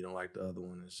one and then you don't like the other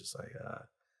one. It's just like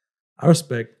I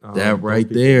respect that right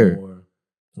there. More.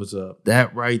 What's up?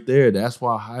 That right there. That's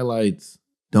why highlights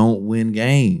don't win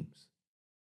games.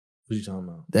 What you talking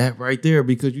about? That right there,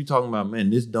 because you talking about, man,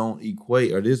 this don't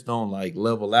equate or this don't like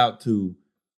level out to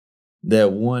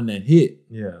that one that hit.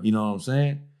 Yeah. You know what I'm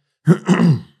saying?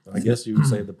 I guess you would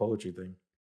say the poetry thing.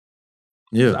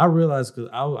 Yeah. I realized because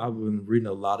I've been reading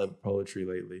a lot of poetry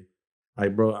lately.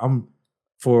 Like, bro, I'm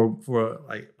for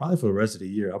like probably for the rest of the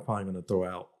year, I'm probably gonna throw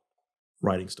out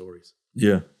writing stories.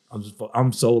 Yeah.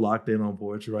 I'm so locked in on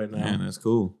poetry right now. Man, that's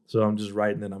cool. So I'm just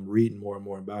writing and I'm reading more and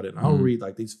more about it. And I'll read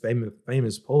like these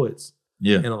famous poets.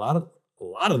 Yeah. And a lot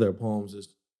of their poems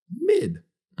is mid.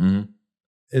 Mm-hmm.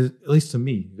 At least to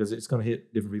me, because it's gonna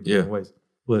hit different people different Yeah. ways.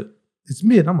 But it's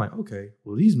mid. I'm like, okay,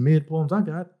 well, these mid poems I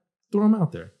got, throw them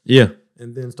out there. Yeah.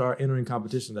 And then start entering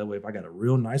competition. That way, if I got a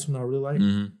real nice one I really like,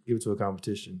 Mm-hmm. give it to a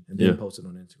competition and then Yeah. post it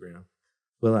on Instagram.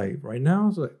 But like right now,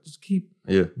 it's like just keep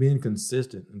Yeah. being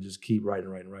consistent and just keep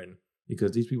writing.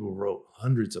 Because these people wrote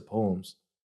hundreds of poems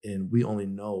and we only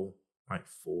know like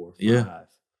 4 or 5. Yeah.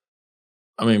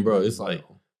 I mean, bro, it's Wow. like,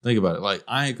 think about it. Like,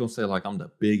 I ain't gonna say like I'm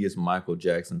the biggest Michael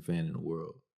Jackson fan in the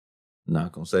world. I'm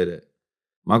not gonna say that.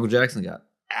 Michael Jackson got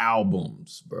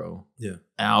albums, bro. Yeah.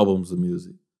 Albums of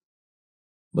music.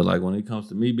 But like when it comes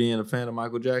to me being a fan of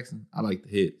Michael Jackson, I like the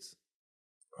hits.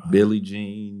 Right. Billie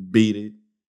Jean, Beat It,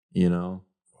 you know.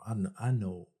 I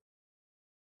know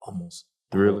almost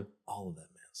Thriller. all of that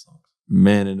man's songs.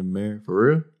 Man in the Mirror. For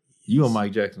real? You a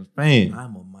Mike Jackson fan.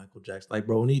 I'm a Michael Jackson. Like,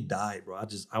 bro, when he died, bro,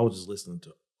 I was just listening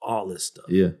to all this stuff.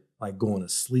 Yeah. Like going to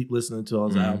sleep listening to all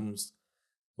his Mhm. albums,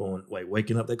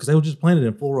 waking up there because they were just playing it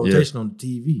in full rotation on the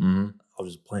TV. Mm-hmm. I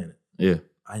was just playing it. Yeah.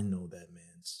 I know that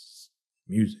man's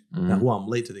music. Mhm. Now, who I'm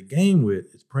late to the game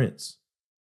with is Prince.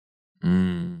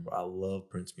 Mm. Bro, I love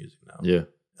Prince music now. Yeah.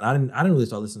 And I didn't really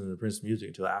start listening to Prince music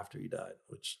until after he died,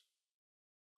 which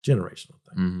generational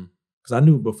thing. Mm-hmm. Because I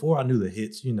knew the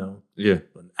hits, you know. Yeah.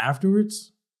 But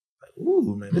afterwards, like,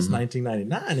 ooh, man, this Mhm.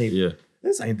 1999 ain't Yeah.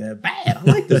 this ain't that bad. I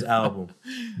like this album.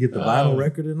 Get the vinyl Oh.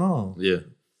 record and all. Yeah.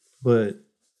 But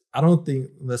I don't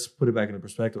think, let's put it back into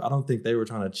perspective. I don't think they were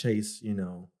trying to chase,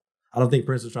 I don't think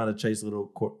Prince was trying to chase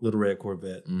Little Red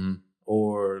Corvette Mm-hmm.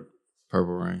 or,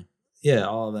 Purple Rain. yeah,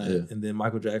 all that. Yeah. And then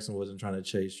Michael Jackson wasn't trying to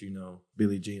chase,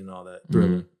 Billie Jean and all that.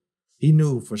 Thriller. Mhm. He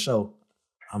knew for sure,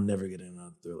 I'm never getting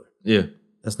another Thriller. Yeah.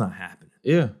 That's not happening.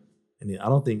 Yeah. And then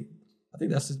I think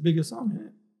that's his biggest song,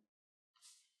 man.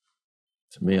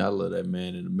 To me, I love that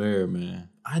Man in the Mirror, man.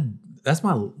 That's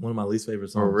one of my least favorite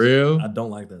songs. For real? I don't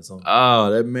like that song.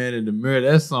 Oh, that Man in the Mirror,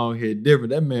 that song hit different.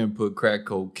 That man put crack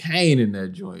cocaine in that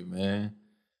joint, man.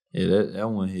 Yeah, that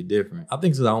one hit different. I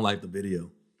think because I don't like the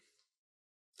video.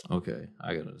 Okay, I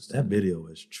can That understand. video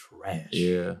is trash.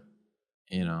 Yeah,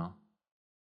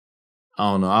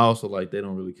 I don't know. I also like They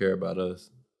Don't Really Care About Us.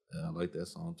 I like that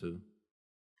song too.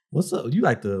 What's up? You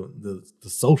like the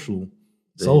social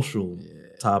Yeah.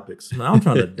 topics. Man, I'm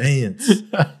trying to dance.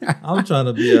 I'm trying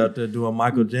to be out there doing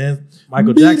Michael Jackson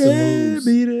moves.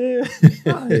 Be there.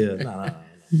 Oh, yeah, nah.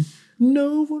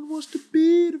 No one wants to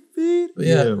be defeated. But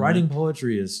yeah, writing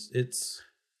poetry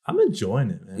I'm enjoying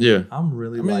it, man. Yeah. I'm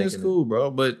really I mean, liking it's cool,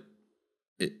 bro. But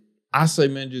I say,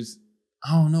 man,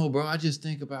 I don't know, bro. I just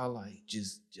think about like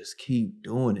just keep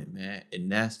doing it, man,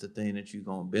 and that's the thing that you're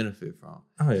gonna benefit from.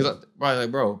 it. Oh, yeah.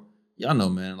 Bro, y'all know,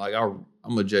 man. Like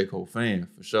I'm a J. Cole fan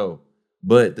for sure.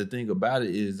 But the thing about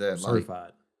it is that, like,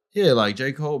 Certified. yeah, like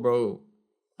J. Cole, bro.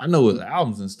 I know his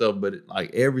albums and stuff, but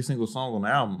like every single song on the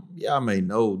album, yeah, I may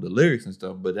know the lyrics and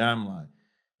stuff, but I'm like,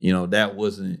 that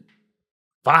wasn't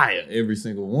fire every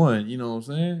single one. You know what I'm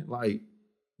saying? Like,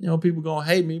 people gonna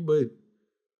hate me, but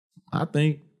I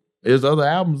think there's other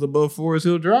albums above Forest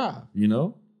Hill Drive.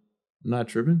 I'm not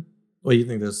tripping. Wait, you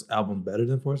think this album better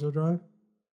than Forest Hill Drive?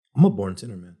 I'm a Born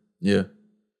Sinner man. Yeah,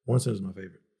 Born Sinner is my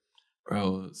favorite.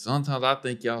 bro. Sometimes I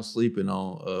think y'all sleeping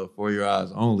on For Your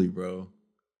Eyes Only, bro.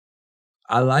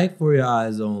 I like For Your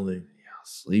Eyes Only. Y'all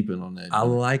sleeping on that. I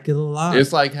joint. like it a lot.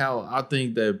 It's like how I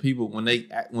think that people when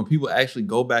people actually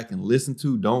go back and listen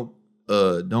to Don't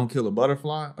Kill a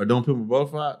Butterfly or Don't Pimp a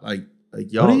Butterfly,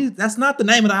 like y'all. That's not the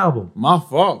name of the album. My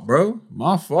fault, bro.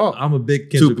 My fault. I'm a big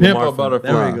To Kendrick Pimp Lamar a fan.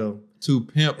 Butterfly. There we go. To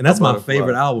Pimp, And that's a my Butterfly.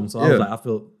 favorite album. So Yeah. I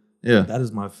feel Yeah, that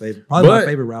is my favorite. Probably my But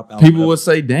favorite rap album. people ever. would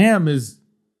say, "Damn, is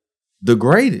the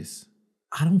greatest."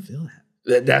 I don't feel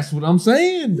that. That's what I'm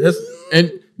saying.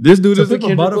 And this dude To is a Pimp a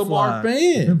Kendrick Butterfly. Lamar To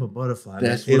fan. Pimp a Butterfly.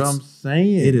 That's man, what I'm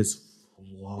saying. It is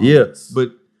flawless. Yeah,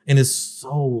 but and it's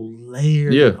so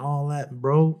layered Yeah. and all that,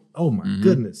 bro. Oh my Mhm.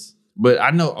 goodness.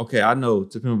 I know. Okay, I know.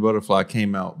 To Pimp a Butterfly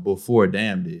came out before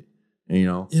Damn did.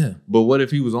 Yeah. But what if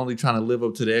he was only trying to live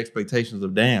up to the expectations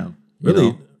of Damn?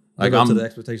 Really? Like Live up to I'm. the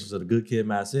expectations of the Good Kid,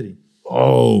 Mad City.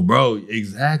 Oh, bro,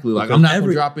 exactly. Like Because I'm not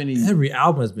gonna drop any. Every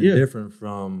album has been Yeah. different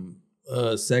from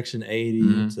Section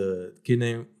 80 to Kid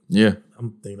Name. Yeah.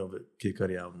 I'm thinking of it, Kid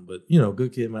Cudi album, but you know,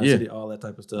 Good Kid, Mad City, all that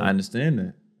type of stuff. I understand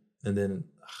that. And then,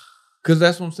 because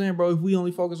that's what I'm saying, bro. If we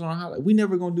only focus on a highlight, we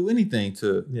never gonna do anything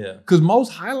to. Yeah. Because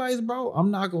most highlights, bro,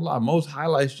 I'm not gonna lie, most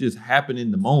highlights just happen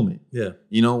in the moment. Yeah.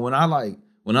 You know, when I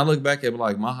look back at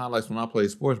like my highlights when I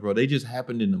played sports, bro, they just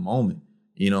happened in the moment.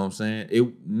 You know what I'm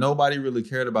saying? Nobody really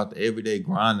cared about the everyday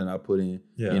grind that I put in.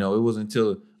 Yeah. You know, it wasn't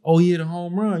until, oh, he hit a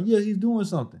home run. Yeah, he's doing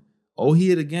something. Oh, he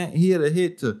hit a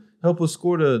hit to help us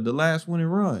score the last winning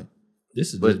run.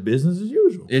 This is just business as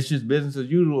usual. It's just business as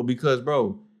usual because,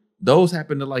 bro, those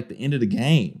happen to like the end of the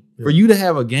game. Yeah. For you to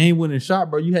have a game-winning shot,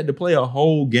 bro, you had to play a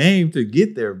whole game to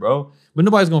get there, bro. But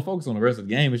nobody's going to focus on the rest of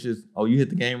the game. It's just, oh, you hit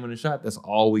the game-winning shot. That's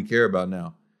all we care about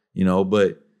now. You know,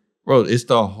 but, bro, it's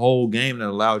the whole game that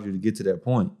allowed you to get to that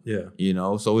point. Yeah. You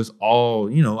know, so it's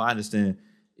all, you know, I understand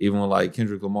even with like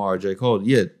Kendrick Lamar or J. Cole,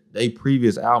 yeah, they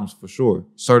previous albums for sure,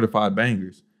 certified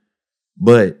bangers.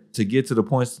 But to get to the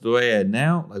points that they're at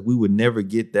now, like we would never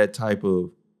get that type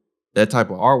of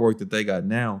artwork that they got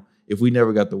now if we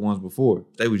never got the ones before.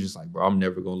 They was just like, bro, I'm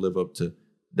never gonna live up to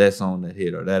that song that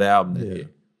hit or that album that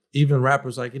hit. Even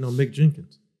rappers like, you know, Mick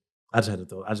Jenkins. I just had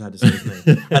to say his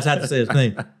name. I just had to say his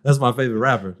name. That's my favorite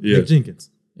rapper. Yeah. Mick Jenkins.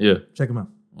 Yeah. Check him out.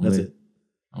 That's it.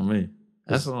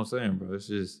 That's what I'm saying, bro. It's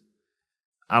just,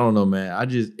 I don't know, man.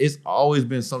 It's always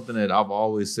been something that I've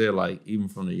always said, like, even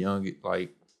from the young,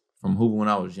 like, from hooping when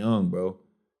I was young, bro.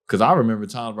 Because I remember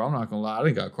times, bro, I'm not going to lie, I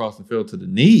didn't got crossed and fell to the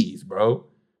knees, bro.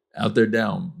 Out there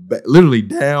down, literally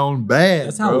down bad.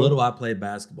 That's how little I played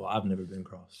basketball. I've never been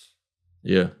crossed.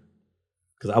 Yeah.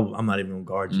 Because I'm not even going to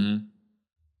guard you. Mm-hmm.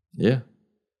 Yeah.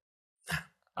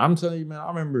 I'm telling you, man, I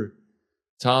remember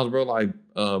times, bro, like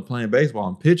playing baseball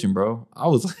and pitching, bro. I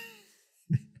was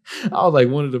like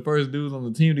one of the first dudes on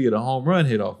the team to get a home run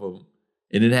hit off of him.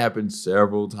 And it happened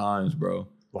several times, bro.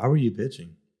 Why were you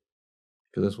pitching?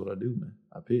 Because that's what I do, man.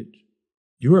 I pitch.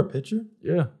 You were a pitcher?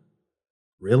 Yeah.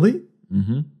 Really?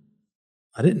 Mm-hmm.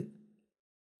 I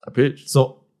pitched.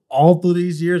 So all through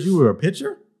these years, you were a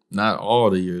pitcher? Not all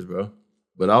the years, bro.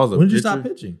 But I was a pitcher. When did you stop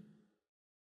pitching?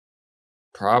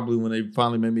 Probably when they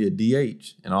finally made me a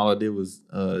DH. And all I did was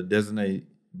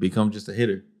become just a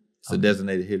hitter. It's a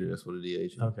designated hitter. That's what a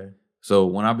DH is. Okay. So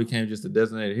when I became just a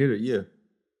designated hitter, yeah.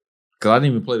 Because I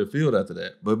didn't even play the field after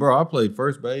that. But, bro, I played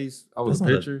first base. I was a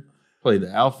pitcher. Played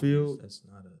the outfield. That's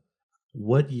not a...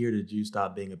 What year did you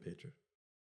stop being a pitcher?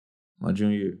 My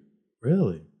junior year.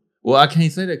 Really? Well, I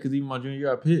can't say that because even my junior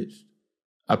year, I pitched.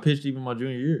 I pitched even my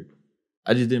junior year.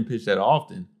 I just didn't pitch that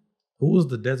often. Who was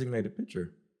the designated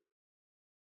pitcher?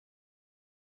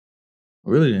 I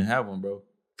really didn't have one, bro.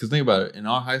 Because think about it. In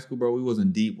our high school, bro, we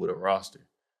wasn't deep with a roster.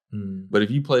 Mm. But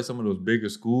if you play some of those bigger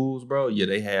schools, bro, yeah,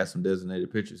 they had some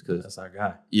designated pitchers. That's our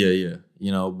guy. Yeah.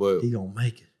 You know, but... He gonna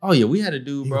make it. Oh, yeah, we had a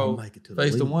dude, bro,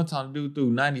 faced him one time, dude threw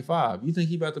 95. You think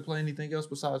he about to play anything else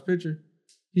besides pitcher?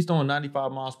 He's throwing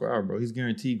 95 miles per hour, bro. He's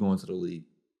guaranteed going to the league.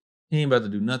 He ain't about to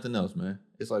do nothing else, man.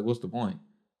 It's like, what's the point?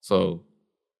 So...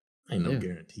 Ain't no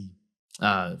guarantee.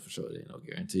 For sure, there ain't no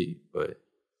guarantee. But,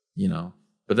 you know...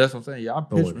 But that's what I'm saying. Yeah, I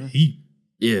pitched, man. Heat.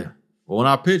 Yeah. But when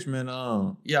I pitched, man,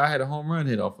 I had a home run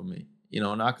hit off of me. You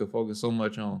know, and I could focus so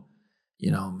much on,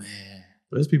 you know, man.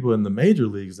 But there's people in the major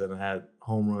leagues that have had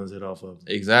home runs hit off of them.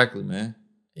 Exactly, man.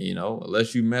 You know,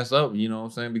 unless you mess up, you know what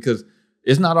I'm saying? Because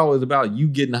it's not always about you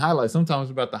getting the highlight. Sometimes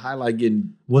it's about the highlight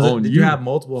getting on you. Did you have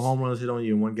multiple home runs hit on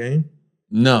you in one game?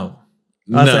 No.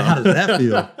 I was like, how does that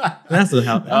feel? That's to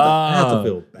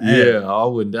feel bad. Yeah, I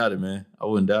wouldn't doubt it, man. I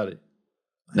wouldn't doubt it.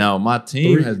 Now, my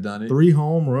team has done it. 3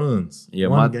 home runs. Yeah,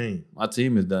 one game. My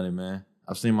team has done it, man.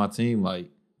 I've seen my team, like,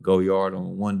 go yard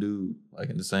on one dude, like,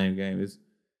 in the same game.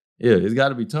 It's got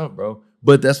to be tough, bro.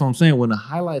 But that's what I'm saying. When the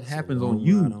highlight happens on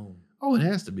you, it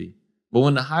has to be. But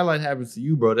when the highlight happens to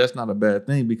you, bro, that's not a bad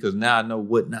thing because now I know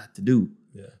what not to do.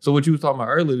 Yeah. So what you was talking about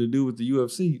earlier to do with the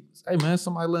UFC, hey, man,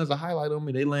 somebody lands a highlight on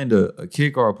me. They land a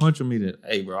kick or a punch on me that,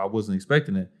 hey, bro, I wasn't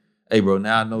expecting that. Hey, bro,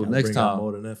 now I know next time.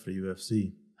 More than that for the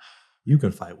UFC. You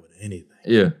can fight with anything.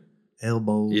 Yeah.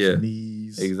 Elbows,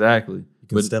 knees. Exactly. You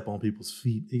can step on people's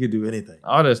feet. You can do anything.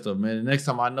 All that stuff, man. The next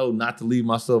time I know not to leave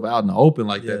myself out in the open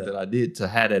like that I did to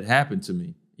have that happen to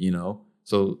me, you know?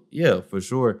 So, yeah, for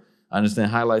sure. I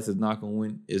understand highlights is not going to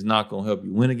win. It's not going to help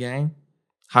you win a game.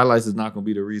 Highlights is not going to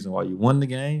be the reason why you won the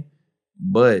game.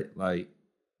 But, like,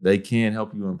 they can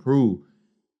help you improve.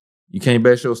 You can't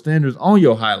base your standards on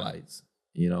your highlights,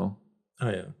 you know? Oh,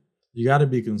 yeah. You got to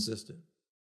be consistent.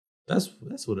 That's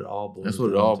what it all boils down to. That's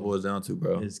what it all boils down to,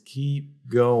 bro. Is keep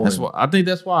going. I think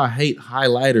that's why I hate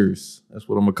highlighters. That's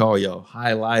what I'm going to call y'all.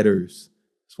 Highlighters.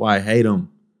 That's why I hate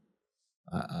them.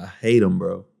 I hate them,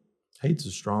 bro. Hate's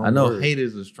a strong word. I know hate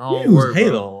is a strong you word. use hate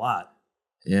bro. a lot.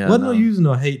 Yeah. Wasn't no using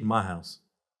no hate in my house.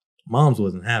 Mom's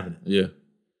wasn't having it. Yeah.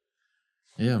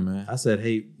 Yeah, man. I said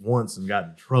hate once and got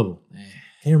in trouble. Man.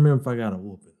 Can't remember if I got a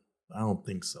whooping. I don't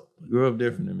think so. You grew up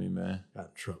different than me, man. Got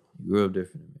in trouble. You grew up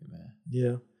different than me, man.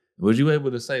 Yeah. Was you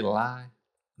able to say lie?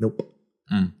 Nope.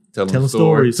 Telling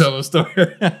stories. Telling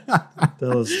stories.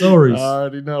 Telling stories. I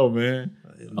already know, man.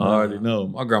 I already know.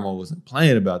 My grandma wasn't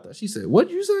playing about that. She said,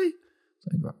 "What'd you say?"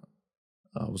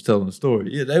 I was telling the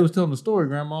story. Yeah, they was telling the story,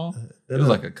 Grandma. It was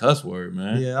like a cuss word,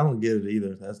 man. Yeah, I don't get it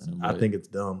either. I think it's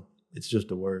dumb. It's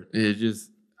just a word. It just,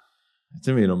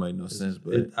 to me, it don't make no sense.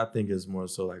 But I think it's more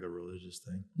so like a religious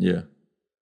thing. Yeah.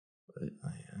 But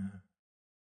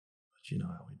you know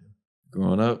how we do.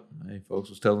 Growing up, hey, folks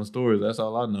was telling stories. That's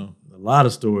all I know. A lot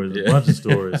of stories, a bunch of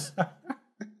stories.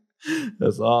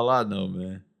 That's all I know,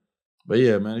 man. But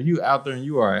yeah, man, if you out there and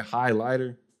you are a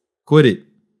highlighter, quit it.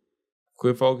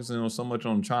 Quit focusing on so much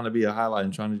on trying to be a highlight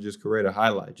and trying to just create a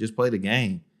highlight. Just play the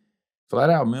game. Flat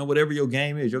out, man. Whatever your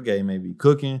game is, your game may be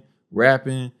cooking,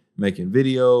 rapping, making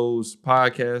videos,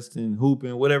 podcasting,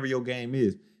 hooping, whatever your game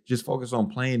is. Just focus on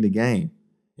playing the game.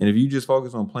 And if you just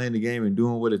focus on playing the game and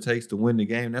doing what it takes to win the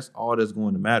game, that's all that's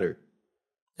going to matter.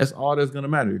 That's all that's going to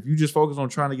matter. If you just focus on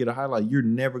trying to get a highlight, you're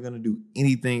never going to do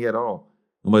anything at all.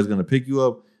 Nobody's going to pick you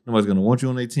up. Nobody's going to want you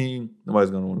on their team.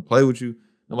 Nobody's going to want to play with you.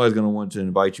 Nobody's going to want to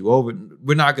invite you over.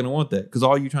 We're not going to want that because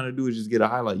all you're trying to do is just get a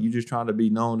highlight. You're just trying to be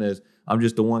known as, I'm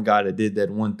just the one guy that did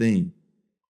that one thing.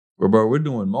 But bro, we're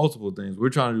doing multiple things. We're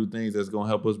trying to do things that's going to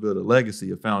help us build a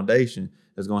legacy, a foundation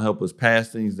that's going to help us pass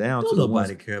things down. Don't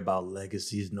nobody care about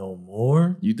legacies no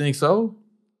more. You think so?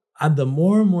 The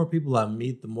more and more people I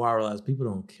meet, the more I realize people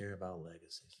don't care about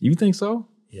legacies. You think so?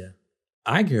 Yeah.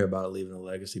 I care about leaving a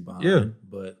legacy behind. Yeah.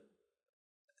 But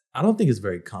I don't think it's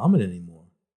very common anymore.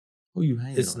 Who you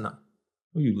hanging It's on? not.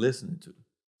 Who you listening to?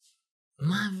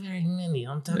 Not very many.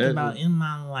 I'm talking about in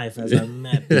my life as I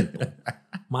met people.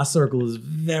 My circle is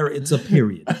it's a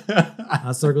period.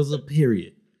 My circle is a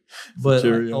period. But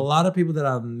a lot of people that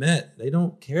I've met, they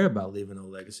don't care about leaving a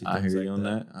legacy. I hear you on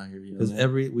that. I hear you on that.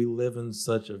 Because we live in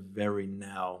such a very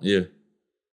now,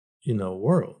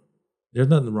 world. There's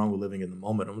nothing wrong with living in the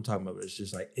moment. I'm talking about it's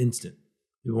just like instant.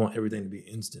 People want everything to be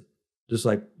instant. Just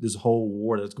like this whole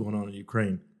war that's going on in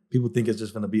Ukraine. People think it's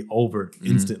just going to be over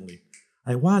instantly.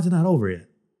 Like, why is it not over yet?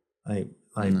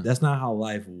 That's not how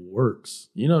life works.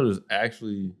 You know, there's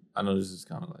actually, I know this is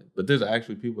kind of like, but there's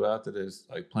actually people out there that's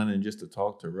like planning just to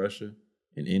talk to Russia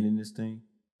and ending this thing.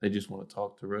 They just want to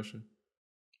talk to Russia.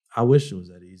 I wish it was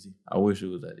that easy. I wish it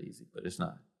was that easy, but it's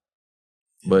not.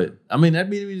 Yeah. But I mean, that'd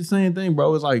be the same thing,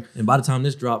 bro. It's like, and by the time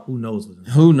this drop, who knows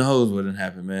what would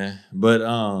happen, man. But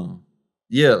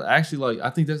yeah, actually, like I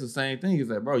think that's the same thing. Is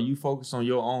that, bro, you focus on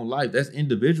your own life. That's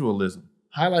individualism.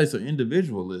 Highlights are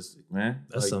individualistic, man.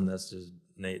 That's something that's just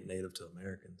native to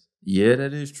Americans. Yeah,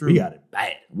 that is true. We got it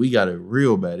bad. We got it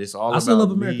real bad. It's all about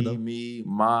love America, me,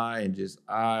 my, and just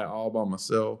I, all by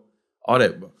myself. All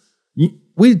that, bro.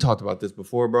 We talked about this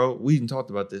before, bro. We didn't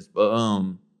talked about this, but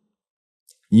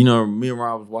me and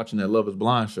Rob was watching that Love Is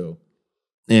Blind show,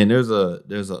 and there's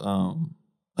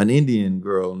an Indian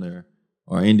girl in there,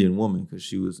 or an Indian woman, because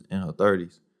she was in her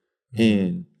 30s,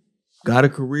 and got a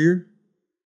career.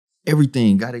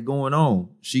 Everything, got it going on.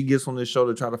 She gets on this show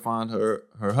to try to find her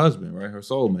husband, right? Her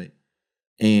soulmate.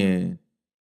 And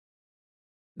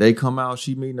they come out,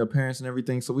 she meeting her parents and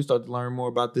everything. So we start to learn more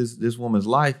about this woman's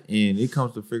life. And it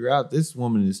comes to figure out this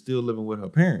woman is still living with her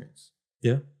parents.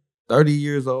 Yeah. 30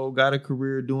 years old, got a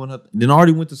career doing her then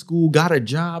already went to school, got a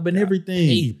job and everything.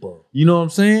 People. You know what I'm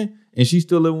saying? And she's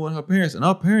still living with her parents. And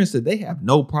her parents said they have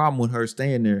no problem with her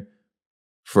staying there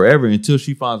forever until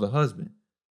she finds a husband.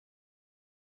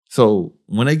 So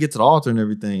when they get to the altar and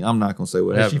everything, I'm not going to say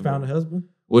what happened. She found a husband?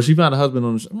 Well, she found a husband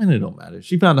on the show. I mean, it don't matter.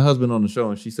 She found a husband on the show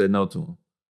and she said no to him.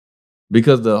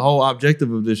 Because the whole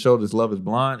objective of this show, this Love Is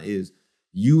Blind, is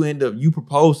you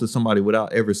propose to somebody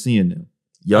without ever seeing them.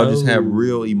 Y'all just have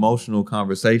real emotional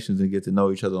conversations and get to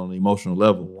know each other on an emotional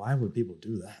level. Why would people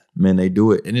do that? Man, they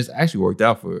do it. And it's actually worked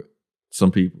out for some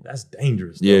people. That's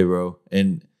dangerous. Though. Yeah, bro.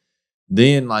 And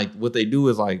then like what they do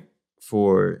is like,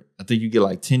 I think you get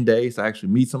like 10 days to actually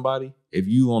meet somebody. If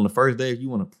you on the first day, if you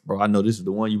want to, bro, I know this is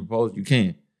the one you proposed, you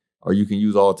can. Or you can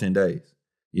use all 10 days,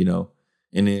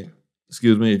 And then,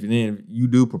 if you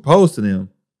do propose to them,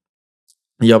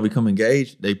 and y'all become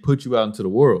engaged, they put you out into the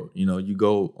world. You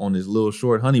go on this little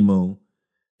short honeymoon,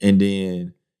 and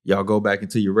then y'all go back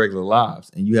into your regular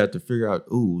lives. And you have to figure out,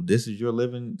 this is your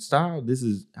living style. This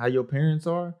is how your parents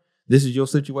are. This is your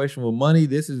situation with money.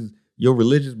 This is your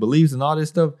religious beliefs and all this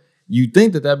stuff. You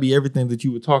think that that'd be everything that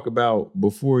you would talk about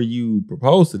before you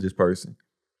propose to this person.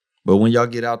 But when y'all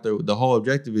get out there, the whole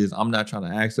objective is I'm not trying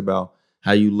to ask about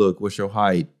how you look, what's your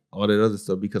height, all that other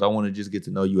stuff, because I want to just get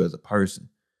to know you as a person.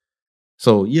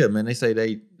 So yeah, man, they say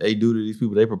they do to these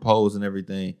people, they propose and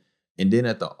everything. And then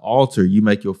at the altar, you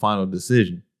make your final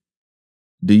decision.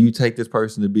 Do you take this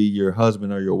person to be your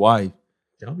husband or your wife?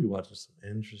 Y'all be watching some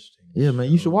interesting. Yeah,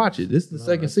 man, you should watch it. This is the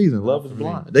second season. Love is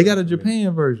Blind. They got a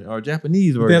Japan version or a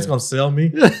Japanese version. That's gonna sell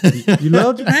me. You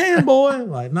love Japan, boy?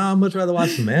 Like, nah, I'd much rather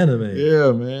watch some anime.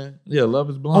 Yeah, man. Yeah,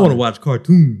 Love is Blind. I want to watch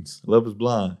cartoons. Love is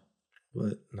Blind.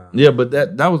 But nah. Yeah, but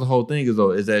that was the whole thing is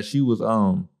that she was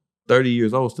 30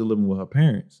 years old, still living with her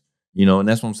parents. You know, and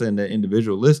that's what I'm saying, that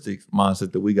individualistic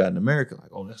mindset that we got in America.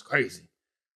 Like, oh, that's crazy.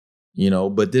 You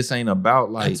know, but this ain't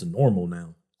about like it's normal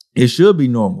now. It should be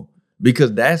normal.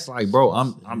 Because that's like, bro,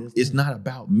 it's not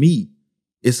about me.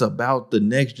 It's about the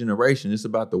next generation. It's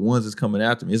about the ones that's coming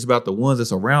after me. It's about the ones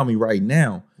that's around me right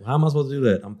now. Well, how am I supposed to do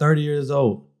that? I'm 30 years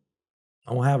old.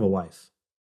 I don't have a wife.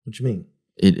 What you mean?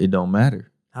 It don't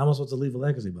matter. How am I supposed to leave a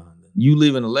legacy behind them? You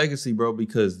leaving a legacy, bro,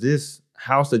 because this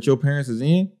house that your parents is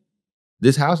in,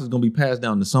 this house is going to be passed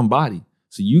down to somebody.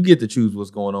 So you get to choose what's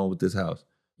going on with this house.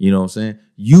 You know what I'm saying?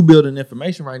 You building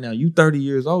information right now. You 30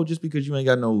 years old. Just because you ain't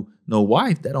got no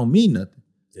wife, that don't mean nothing.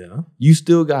 Yeah. You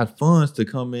still got funds to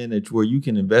come in where you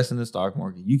can invest in the stock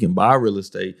market. You can buy real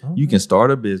estate. Okay. You can start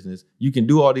a business. You can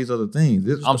do all these other things.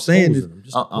 I'm saying this.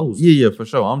 Yeah, for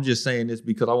sure. I'm just saying this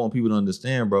because I want people to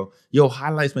understand, bro. Yo,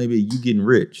 highlights may be you getting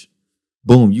rich.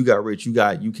 Boom, you got rich.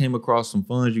 You came across some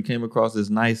funds. You came across this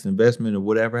nice investment or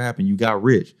whatever happened. You got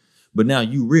rich. But now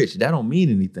you rich. That don't mean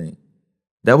anything.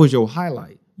 That was your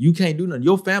highlight. You can't do nothing.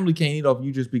 Your family can't eat off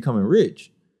you just becoming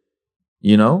rich.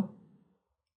 You know?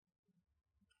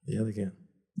 Yeah, they can.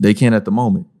 They can at the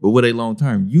moment. But what they long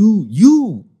term?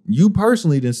 You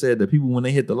personally then said that people, when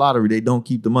they hit the lottery, they don't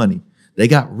keep the money. They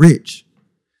got rich.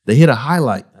 They hit a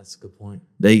highlight. That's a good point.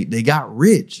 They got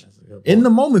rich. In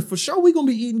the moment, for sure, we're going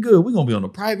to be eating good. We're going to be on a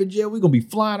private jet. We're going to be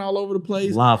flying all over the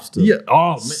place. Lobster. Yeah.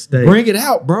 Oh, man. Bring it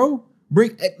out, bro.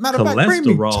 Matter of fact, bring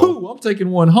me 2. I'm taking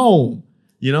 1 home.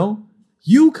 You know?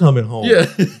 You coming home. Yeah.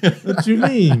 What you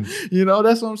mean? You know,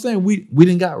 that's what I'm saying. We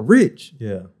didn't got rich.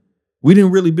 Yeah. We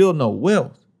didn't really build no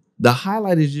wealth. The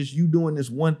highlight is just you doing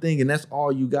this one thing, and that's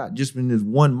all you got, just in this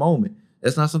one moment.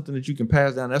 That's not something that you can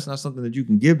pass down. That's not something that you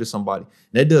can give to somebody.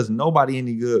 That does nobody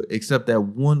any good except that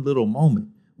one little moment.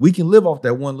 We can live off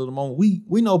that one little moment.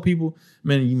 We know people,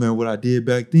 man, you remember what I did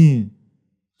back then?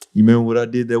 You remember what I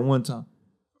did that one time?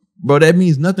 Bro, that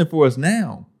means nothing for us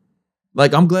now.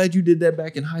 Like, I'm glad you did that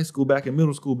back in high school, back in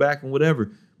middle school, back in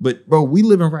whatever. But, bro, we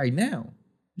living right now.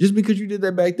 Just because you did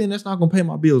that back then, that's not going to pay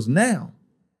my bills now.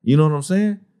 You know what I'm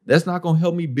saying? That's not going to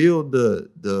help me build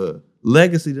the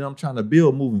legacy that I'm trying to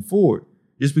build moving forward.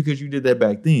 Just because you did that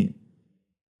back then.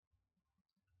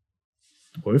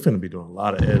 Boy, we're finna be doing a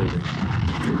lot of editing.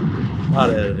 A lot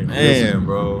of editing. Man,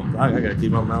 bro. I got to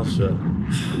keep my mouth shut.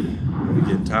 I'm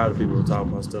getting tired of people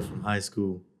talking about stuff from high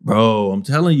school. Bro, I'm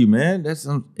telling you, man.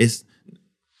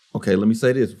 Okay, let me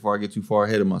say this before I get too far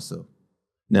ahead of myself.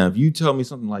 Now, if you tell me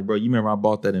something like, bro, you remember I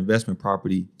bought that investment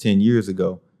property 10 years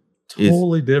ago.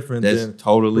 Totally different. That's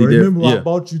totally different. Remember I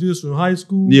bought you this from high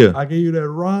school? Yeah. I gave you that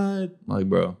ride. Like,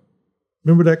 bro.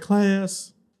 Remember that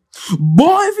class?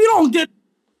 Boy, if you don't get...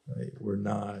 Hey, we're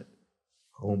not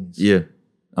homies. Yeah.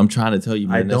 I'm trying to tell you,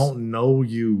 man. I don't know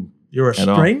you. You're a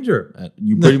stranger.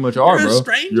 You pretty much are, You're bro. A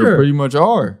stranger. You pretty much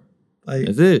are. Like,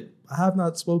 that's it. I have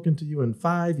not spoken to you in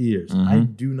 5 years. Mm-hmm. I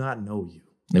do not know you.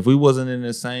 If we wasn't in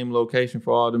the same location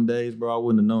for all them days, bro, I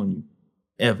wouldn't have known you.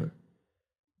 Ever.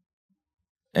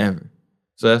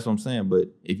 So that's what I'm saying. But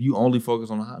if you only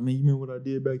focus on, you remember what I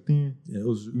did back then? Yeah, it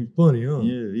was funny, huh?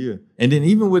 Yeah. And then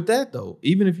even with that, though,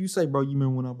 even if you say, bro, you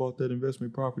remember when I bought that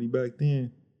investment property back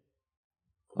then?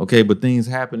 Okay, but things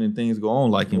happen and things go on.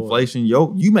 Like inflation,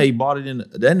 you may bought it in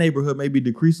that neighborhood may be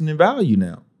decreasing in value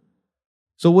now.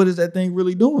 So what is that thing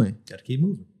really doing? Got to keep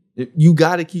moving. You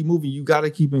got to keep moving. You got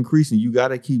to keep increasing. You got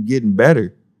to keep getting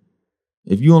better.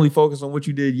 If you only focus on what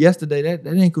you did yesterday, that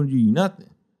ain't going to do you nothing.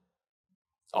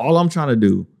 All I'm trying to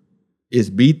do is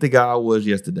beat the guy I was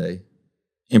yesterday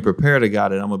and prepare the guy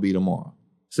that I'm going to be tomorrow.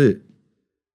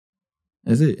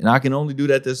 That's it. And I can only do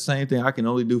that. The same thing I can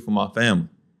only do for my family.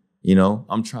 You know,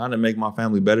 I'm trying to make my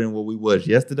family better than what we was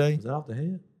yesterday. Was that off the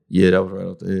head? Yeah, that was right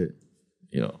off the head.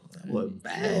 You know, what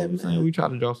bad, you know what I'm saying? We try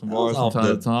to draw some bars from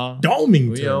time to time.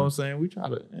 Domington. You know what I'm saying? We try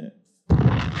to.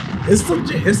 It's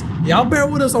legit. Y'all bear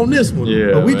with us on this one.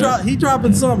 Yeah, but he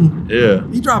dropping something. Yeah,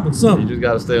 he dropping something. You just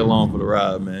got to stay along for the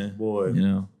ride, man. Boy, you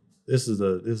know, this is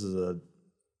a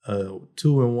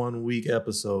 2-in-1 week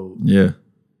episode. Yeah.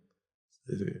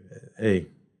 Hey,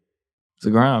 it's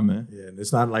a grind, man. Yeah,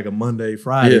 it's not like a Monday,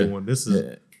 Friday one. This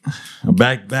is I'm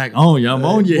back on you. I'm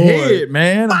on your head,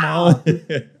 man. I'm on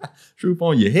Truth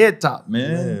on your head top,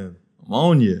 man. I'm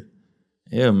on you.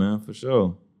 Yeah, man, for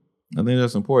sure. I think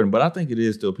that's important. But I think it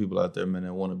is still people out there, man,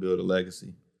 that want to build a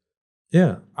legacy.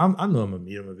 Yeah. I know I'm gonna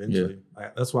meet them eventually. Yeah.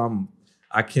 That's why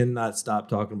I cannot stop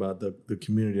talking about the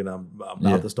community that I'm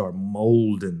about to start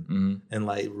molding and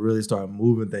like really start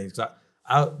moving things.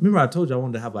 I remember I told you I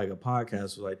wanted to have like a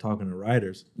podcast with like talking to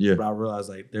writers. Yeah. But I realized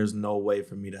like there's no way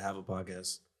for me to have a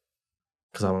podcast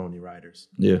because I don't know any writers.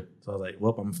 Yeah. So I was like,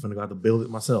 well, I'm gonna have to build it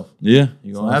myself. Yeah,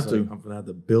 you're gonna have to. I'm gonna have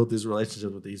to build this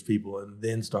relationship with these people and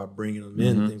then start bringing them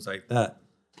in, things like that.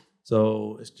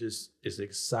 So it's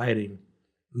exciting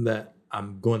that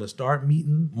I'm going to start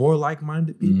meeting more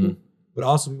like-minded people, but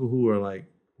also people who are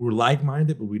we're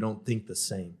like-minded, but we don't think the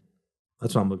same.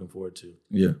 That's what I'm looking forward to.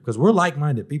 Yeah. Because we're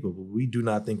like-minded people, but we do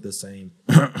not think the same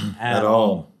at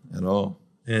all. At all.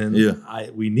 And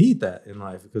we need that in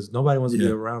life because nobody wants to be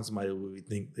around somebody who we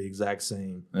think the exact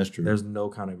same. That's true. There's no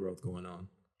kind of growth going on.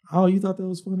 Oh, you thought that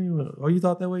was funny? Oh, you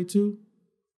thought that way too?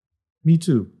 Me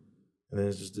too. And then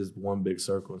it's just this one big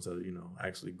circle instead of,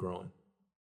 actually growing.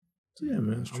 So yeah,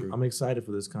 man, that's true. I'm excited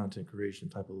for this content creation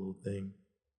type of little thing.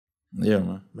 Yeah,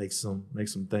 man. Make some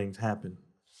things happen.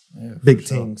 Yeah, big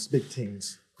things.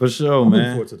 For sure, man. I'm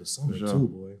looking forward to the summer too,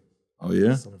 boy. Oh yeah?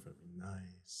 The summer gonna be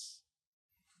nice.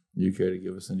 You care to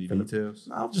give us any details?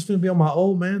 I'm just gonna be on my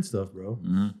old man stuff, bro.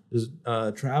 Just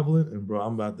traveling, and bro,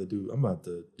 I'm about to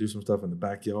do some stuff in the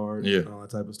backyard and all that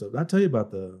type of stuff. Did I tell you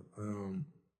about the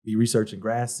be researching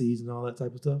grass seeds and all that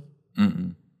type of stuff?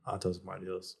 I'll tell somebody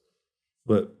else.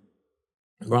 But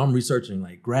bro, I'm researching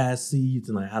like grass seeds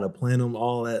and like how to plant them,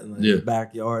 all that, and the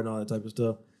backyard and all that type of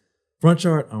stuff. Front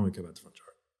yard, I don't really care about the front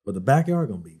yard, but the backyard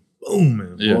gonna be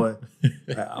booming, boy.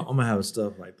 I'm gonna have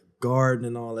stuff like the garden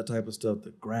and all that type of stuff. The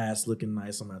grass looking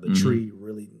nice. I'm gonna have the tree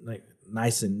really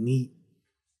nice and neat.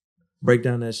 Break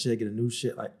down that shed, get a new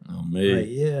shed.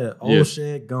 Old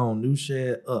shed gone, new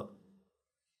shed up.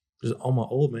 Just all my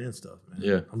old man stuff, man.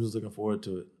 Yeah, I'm just looking forward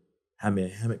to it. Have me a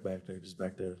hammock back there, that's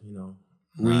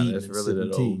really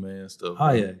that old man stuff.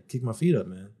 Oh yeah, kick my feet up,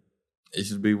 man. It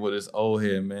should be with his old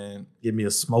head, man. Give me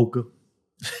a smoker.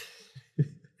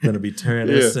 Gonna be tearing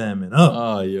that salmon up.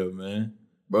 Oh yeah, man.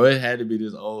 Bro, it had to be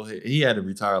this old head. He had to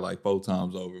retire like 4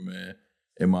 times over, man,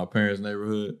 in my parents'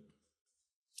 neighborhood.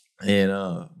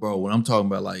 And bro, when I'm talking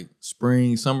about like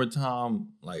spring, summertime,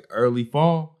 like early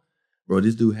fall, bro,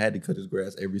 this dude had to cut his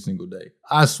grass every single day.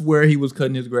 I swear he was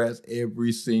cutting his grass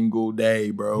every single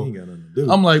day, bro. He ain't got nothing to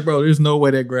do. I'm like, bro, there's no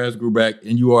way that grass grew back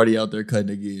and you already out there cutting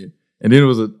again. And then it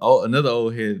was another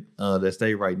old head that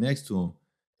stayed right next to him.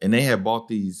 And they had bought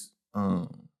these,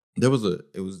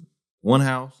 it was one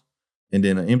house and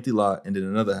then an empty lot and then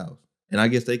another house. And I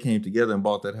guess they came together and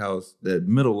bought that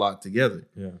middle lot together.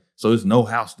 Yeah. So there's no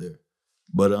house there.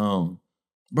 But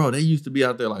bro, they used to be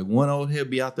out there, like one old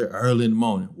head be out there early in the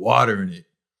morning, watering it.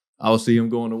 I would see him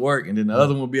going to work, and then the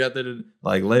other one would be out there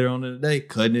like later on in the day,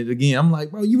 cutting it again. I'm like,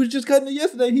 bro, you was just cutting it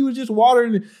yesterday. He was just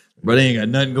watering it. Bro, they ain't got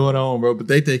nothing going on, bro. But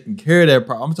they taking care of that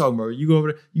problem. I'm talking about you go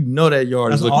over there, that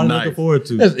yard is looking nice. That's all I'm looking forward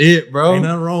to. That's it, bro. Ain't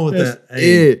nothing wrong with that.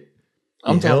 Hey,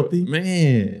 I'm healthy,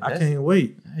 man. I can't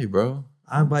wait. Hey, bro,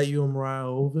 I invite you and Mariah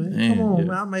over. Come on,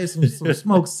 man. I made some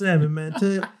smoked salmon, man.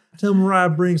 Tell Mariah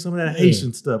bring some of that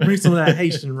Haitian stuff. Bring some of that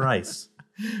Haitian rice.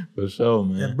 For sure,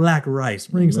 man. That black rice.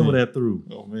 Bring some of that through.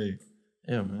 Oh, man.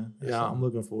 Yeah, man. I'm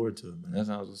looking forward to it, man. That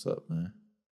sounds what's up, man.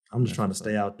 I'm just trying to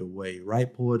stay out the way.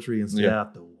 Write poetry and stay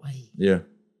out the way. Yeah.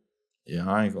 Yeah,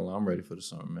 I ain't gonna lie. I'm ready for the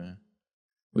summer, man.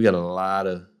 We got a lot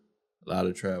of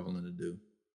traveling to do.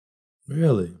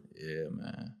 Really? Yeah,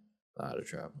 man. A lot of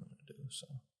traveling to do. So,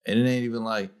 and it ain't even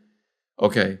like,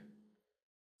 okay,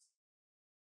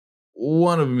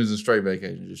 one of them is a straight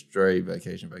vacation, just straight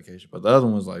vacation. But the other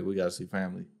one's like, we gotta see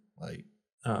family. Like,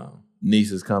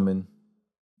 niece is coming.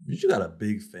 You got a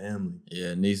big family.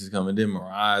 Yeah, niece is coming. Then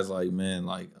Mariah's like, man,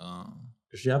 like,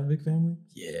 does she have a big family?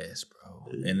 Yes,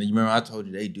 bro. And then you remember I told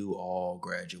you they do all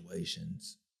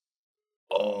graduations.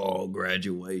 All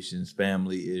graduations.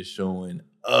 Family is showing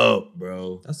up,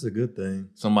 bro. That's a good thing.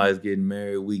 Somebody's getting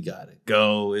married. We gotta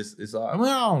go. It's all. I mean,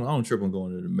 I don't trip on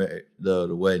going to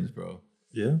the weddings, bro.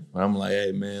 Yeah. But I'm like,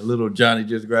 hey, man, little Johnny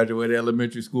just graduated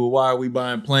elementary school. Why are we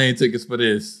buying plane tickets for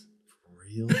this? For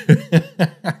real?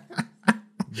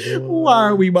 Why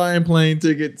are we buying plane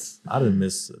tickets? I done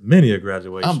miss many a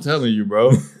graduation. I'm telling you,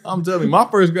 bro. I'm telling you, my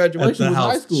first graduation was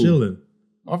high school. Chilling.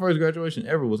 My first graduation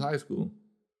ever was high school.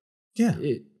 Yeah.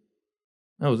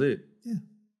 That was it. Yeah.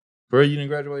 Bro, you didn't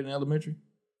graduate in elementary?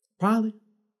 Probably.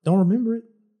 Don't remember it.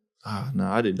 No,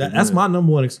 I didn't. That's my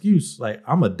number one excuse. Like,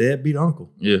 I'm a deadbeat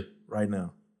uncle. Yeah. Right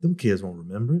now. Them kids won't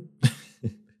remember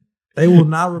it. They will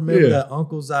not remember that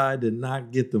Uncle Zai did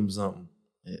not get them something.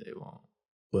 Yeah, they won't.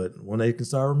 But when they can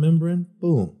start remembering,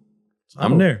 boom. So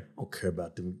I'm there. I don't care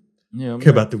about them. Yeah,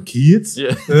 Care about them kids.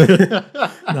 Yeah.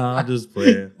 No, I'm just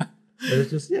playing.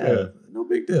 It's just no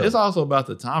big deal. It's also about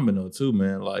the timing though too,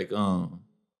 man. Like,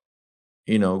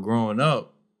 you know, growing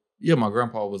up, yeah, my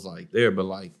grandpa was like there, but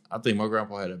like I think my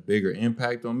grandpa had a bigger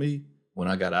impact on me when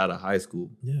I got out of high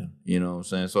school. Yeah. You know what I'm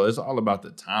saying? So it's all about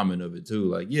the timing of it too.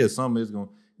 Like, yeah, some is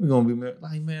we're gonna be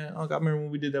like, man, I remember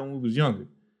when we did that when we was younger.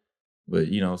 But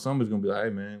you know, some is gonna be like,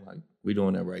 hey man, like we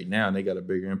doing that right now, and they got a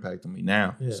bigger impact on me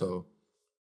now. Yeah. So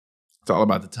it's all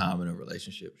about the timing of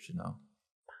relationships, you know.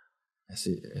 That's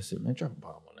it, man. Drop a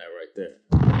bomb on that right there.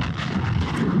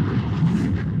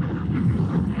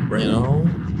 Bring it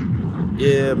home.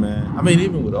 Yeah, man. I mean,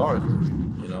 even with ours,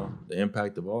 you know, the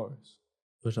impact of ours.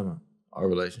 What's that about? Our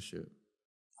relationship,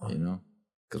 you know,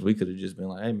 because we could have just been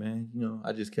like, hey man, you know,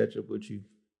 I just catch up with you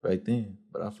back then.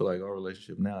 But I feel like our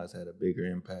relationship now has had a bigger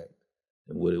impact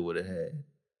than what it would have had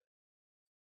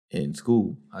in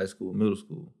school, high school, middle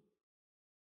school.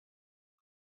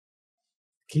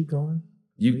 Keep going.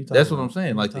 That's what I'm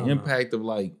saying. Like the impact of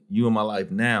like you in my life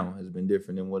now has been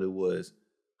different than what it was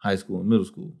high school and middle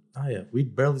school. Oh yeah, we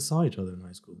barely saw each other in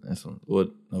high school. That's what.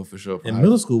 No, for sure. In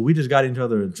middle school, we just got each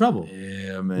other in trouble.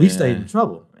 Yeah, man. We stayed in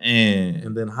trouble.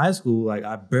 And then high school, like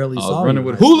I barely saw. I was running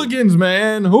with hooligans,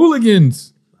 man.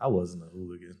 Hooligans. I wasn't a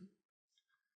hooligan.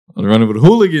 I was running with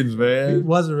hooligans, man. It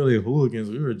wasn't really hooligans.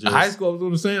 We were just high school. I was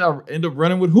doing the same. I ended up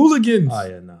running with hooligans. Oh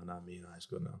yeah, no, not me in high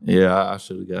school. No. Yeah, I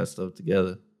should have got stuff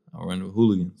together. I ran with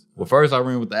hooligans. Well, first I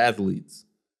ran with the athletes.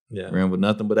 Yeah, I ran with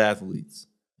nothing but athletes.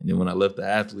 And then when I left the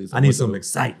athletes, I need something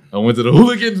exciting. I went to the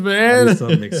hooligans, man. I need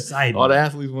something exciting. All the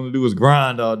athletes want to do is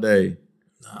grind all day.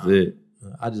 That's it.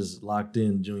 I just locked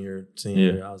in junior,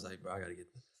 senior. Yeah. I was like, bro, I gotta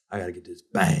get this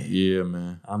bag. Yeah,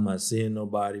 man. I'm not seeing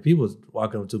nobody. People was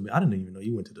walking up to me. I didn't even know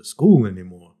you went to the school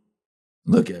anymore.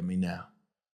 Look at me now.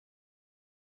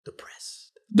 Depressed.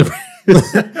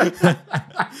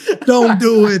 Don't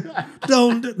do it.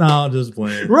 No, I'm just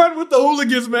playing. Run with the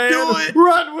hooligans, man. Do it.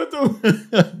 Run with them.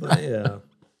 But yeah.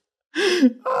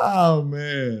 Oh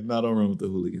man. No, don't run with the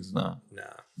hooligans. Nah,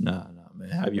 man.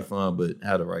 Have your fun, but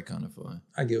have the right kind of fun.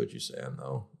 I get what you're saying,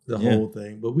 though. The whole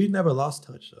thing. But we never lost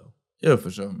touch, though. Yeah,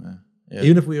 for sure, man. Yeah.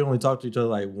 Even if we only talked to each other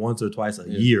like once or twice a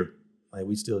year, like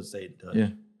we still stayed in touch. Yeah.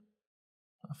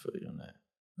 I feel you on that.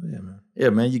 Yeah, man. Yeah,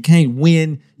 man. You can't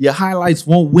win. Your highlights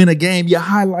won't win a game. Your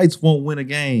highlights won't win a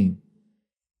game.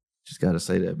 Just got to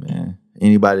say that, man.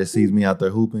 Anybody that sees me out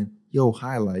there hooping, your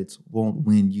highlights won't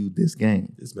win you this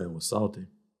game. This man was salty.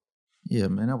 Yeah,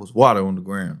 man. That was water on the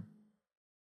ground.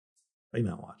 They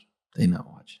not watching.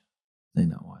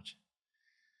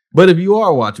 But if you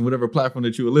are watching, whatever platform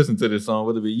that you would listen to this on,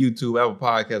 whether it be YouTube, Apple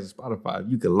Podcasts, or Spotify,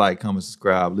 you can like, comment,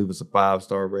 subscribe, leave us a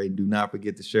 5-star rating. Do not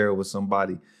forget to share it with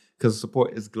somebody because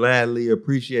support is gladly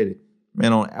appreciated.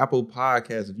 Man, on Apple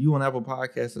Podcasts, if you on Apple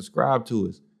Podcasts, subscribe to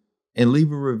us and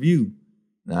leave a review.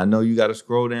 Now, I know you got to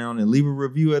scroll down and leave a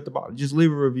review at the bottom. Just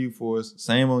leave a review for us.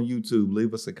 Same on YouTube.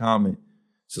 Leave us a comment.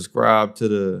 Subscribe to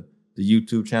the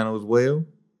YouTube channel as well.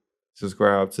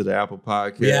 Subscribe to the Apple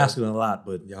Podcast. We're asking a lot,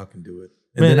 but y'all can do it.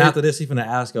 And then after this, he's going to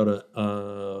ask y'all to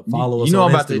follow us on Instagram. You know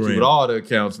I'm about to hit you with all the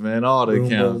accounts, man. All the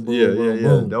accounts. Boom.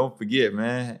 Yeah. Don't forget,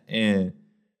 man. And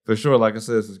for sure, like I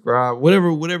said, subscribe. Whatever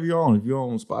you're on. If you're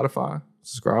on Spotify,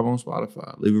 subscribe on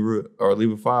Spotify.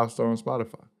 Leave a 5-star on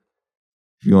Spotify.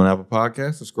 If you're on Apple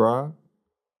Podcasts, subscribe.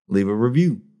 Leave a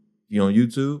review. If you're on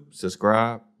YouTube,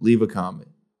 subscribe. Leave a comment.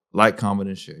 Like, comment,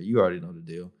 and share. You already know the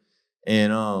deal.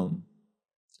 And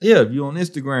yeah, if you're on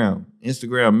Instagram,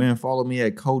 man, follow me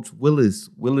at Coach Willis.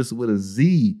 Willis with a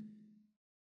Z.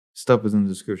 Stuff is in the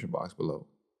description box below.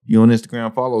 If you're on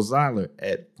Instagram, follow Zyler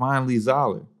at Finally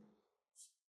Zyler.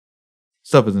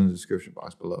 Stuff is in the description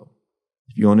box below.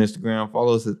 If you're on Instagram,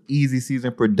 follow us at Easy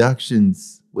Season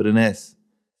Productions with an S.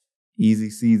 Easy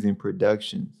Season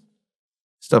Productions.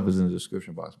 Stuff is in the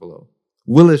description box below.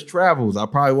 Willis Travels. I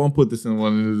probably won't put this in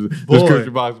one of the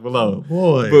description box below.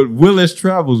 But Willis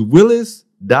Travels.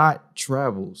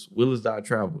 Willis.travels,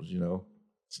 you know.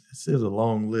 This is a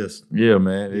long list. Yeah,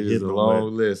 man. It is a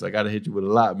long list. I got to hit you with a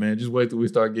lot, man. Just wait till we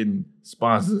start getting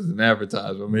sponsors and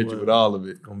advertising. I'm going to hit you with all of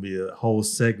it. It's going to be a whole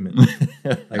segment.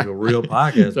 Like a real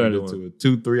podcast. Turn it into a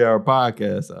 2-3 hour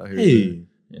podcast out here. Hey.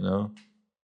 You know?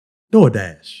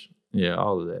 DoorDash. Yeah,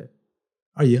 all of that.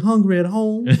 Are you hungry at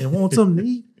home and want something to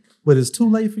eat, but it's too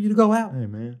late for you to go out? Hey,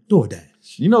 man.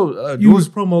 DoorDash. You know, use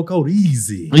promo code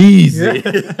EASY. Easy.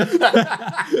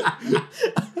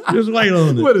 Just wait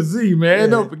on it. With a Z, man. Yeah.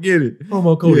 Don't forget it.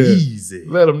 Promo code Yeah. easy.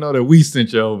 Let them know that we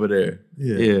sent you over there.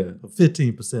 Yeah.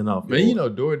 15% off. Man, you know,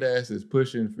 DoorDash is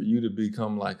pushing for you to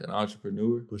become like an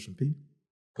entrepreneur. Pushing P.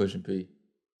 Pushing P.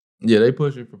 Yeah, they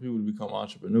pushing for people to become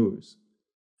entrepreneurs.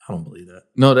 I don't believe that.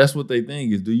 No, that's what they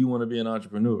think is, do you want to be an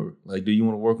entrepreneur? Like, do you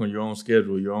want to work on your own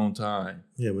schedule, your own time?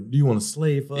 Yeah, but do you want to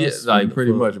slave for us? Yeah, like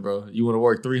pretty much, bro. You want to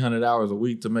work 300 hours a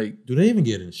week to make... Do they even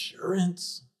get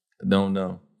insurance? I don't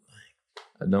know.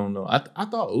 I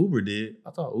thought Uber did.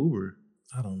 I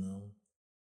don't know.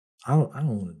 I don't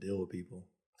want to deal with people.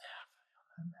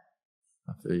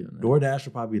 I feel you, man. DoorDash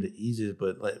would probably be the easiest,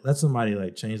 but like let somebody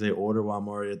like change their order while I'm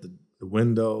already at the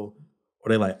window, or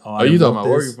they like, oh, you talking about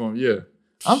working from? Yeah,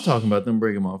 I'm talking about them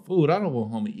bringing my food. I don't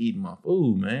want homie eating my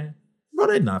food, man. Bro,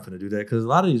 they're not gonna do that because a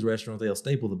lot of these restaurants they'll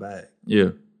staple the bag.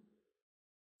 Yeah,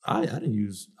 I'm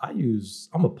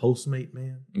a Postmate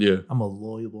man. Yeah, I'm a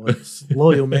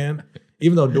loyal man.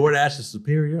 Even though DoorDash is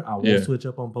superior, I won't switch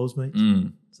up on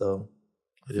Postmates. So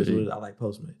it is what I like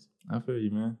Postmates. I feel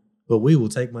you, man. But we will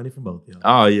take money from both y'all.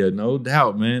 Oh yeah, no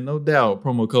doubt, man. No doubt.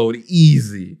 Promo code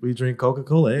easy. We drink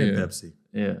Coca-Cola and Pepsi.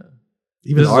 Yeah.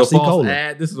 Even RC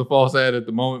Cola. This is a false ad at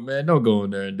the moment, man. Don't go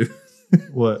in there and do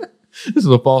what? This is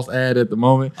a false ad at the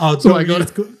moment. Oh, so I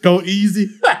go easy.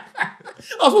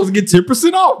 I was supposed to get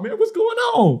 10% off, man. What's going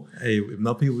on? Hey, if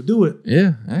enough people do it.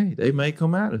 Yeah, hey, they may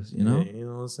come at us, you know? Yeah, you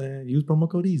know what I'm saying? Use promo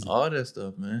code easy. All that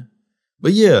stuff, man.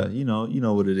 But yeah, you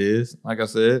know what it is. Like I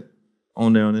said,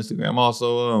 on there on Instagram.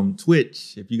 Also,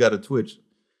 Twitch. If you got a Twitch,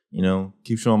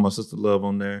 keep showing my sister love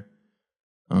on there.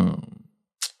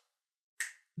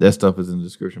 That stuff is in the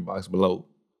description box below.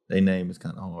 Their name is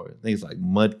kind of hard. I think it's like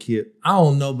Mudkip. I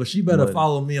don't know, but she better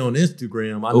follow me on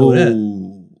Instagram. I know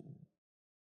that.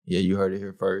 Yeah, you heard it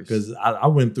here first. Because I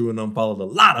went through and unfollowed a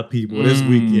lot of people this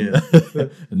weekend.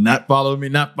 Not following me.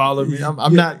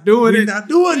 I'm not doing it. Not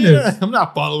doing this. I'm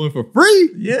not following for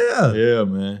free. Yeah. Yeah,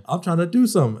 man. I'm trying to do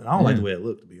something. I don't like the way it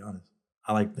looked, to be honest.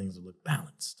 I like things that look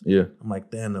balanced. Yeah. I'm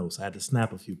like Thanos. I had to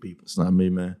snap a few people. It's not me,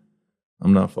 man.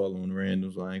 I'm not following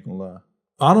randoms. I ain't gonna lie.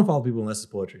 I don't follow people unless it's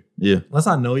poetry. Yeah. Unless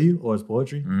I know you or it's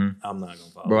poetry, I'm not going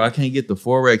to follow. Bro, I can't get the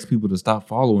Forex people to stop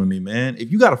following me, man.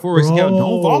 If you got a Forex account,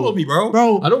 don't follow me, bro.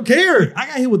 Bro, I don't care. I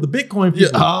got hit with the Bitcoin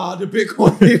people. Yeah. The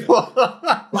Bitcoin people.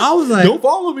 I was like, don't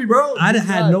follow me, bro. I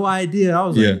had no idea. I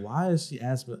was like, why is she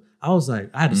asking? I was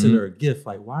like, I had to send her a gift.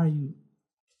 Like, why are you?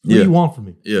 What do you want from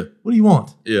me? Yeah. What do you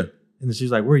want? Yeah. And then she's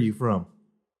like, where are you from?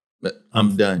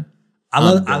 I'm done.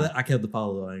 I kept the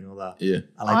follow though, I ain't gonna lie. Yeah.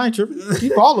 I ain't tripping.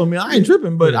 Keep following me. I ain't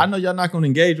tripping, but I know y'all not gonna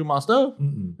engage with my stuff.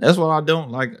 That's what I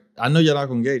don't like. I know y'all not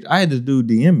gonna engage. I had this dude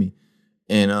DM me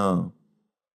and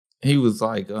he was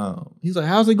like, he's like,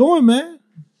 how's it going, man?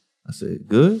 I said,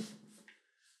 good.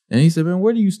 And he said, man,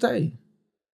 where do you stay?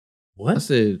 What? I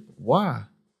said, why?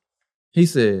 He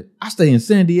said, I stay in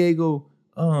San Diego.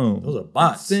 Those are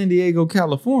bots. San Diego,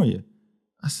 California.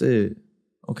 I said,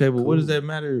 okay, but what does that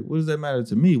matter? What does that matter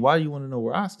to me? Why do you want to know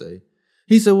where I stay?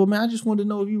 He said, well, man, I just wanted to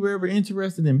know if you were ever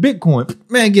interested in Bitcoin.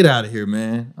 Man, get out of here,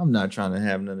 man. I'm not trying to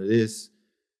have none of this.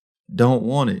 Don't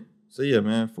want it. So yeah,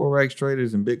 man, Forex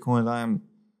traders and Bitcoins, I'm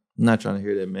not trying to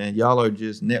hear that, man. Y'all are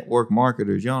just network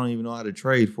marketers. Y'all don't even know how to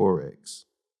trade Forex.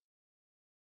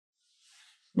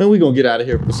 Man, we gonna get out of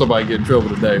here before somebody get in trouble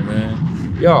today,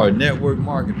 man. Y'all are network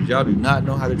marketers. Y'all do not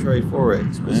know how to trade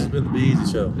Forex, man. This has been the Be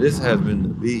Easy Show. This has been the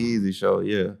Be Easy Show,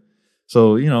 yeah.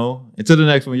 So, until the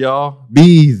next one, y'all, be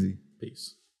easy.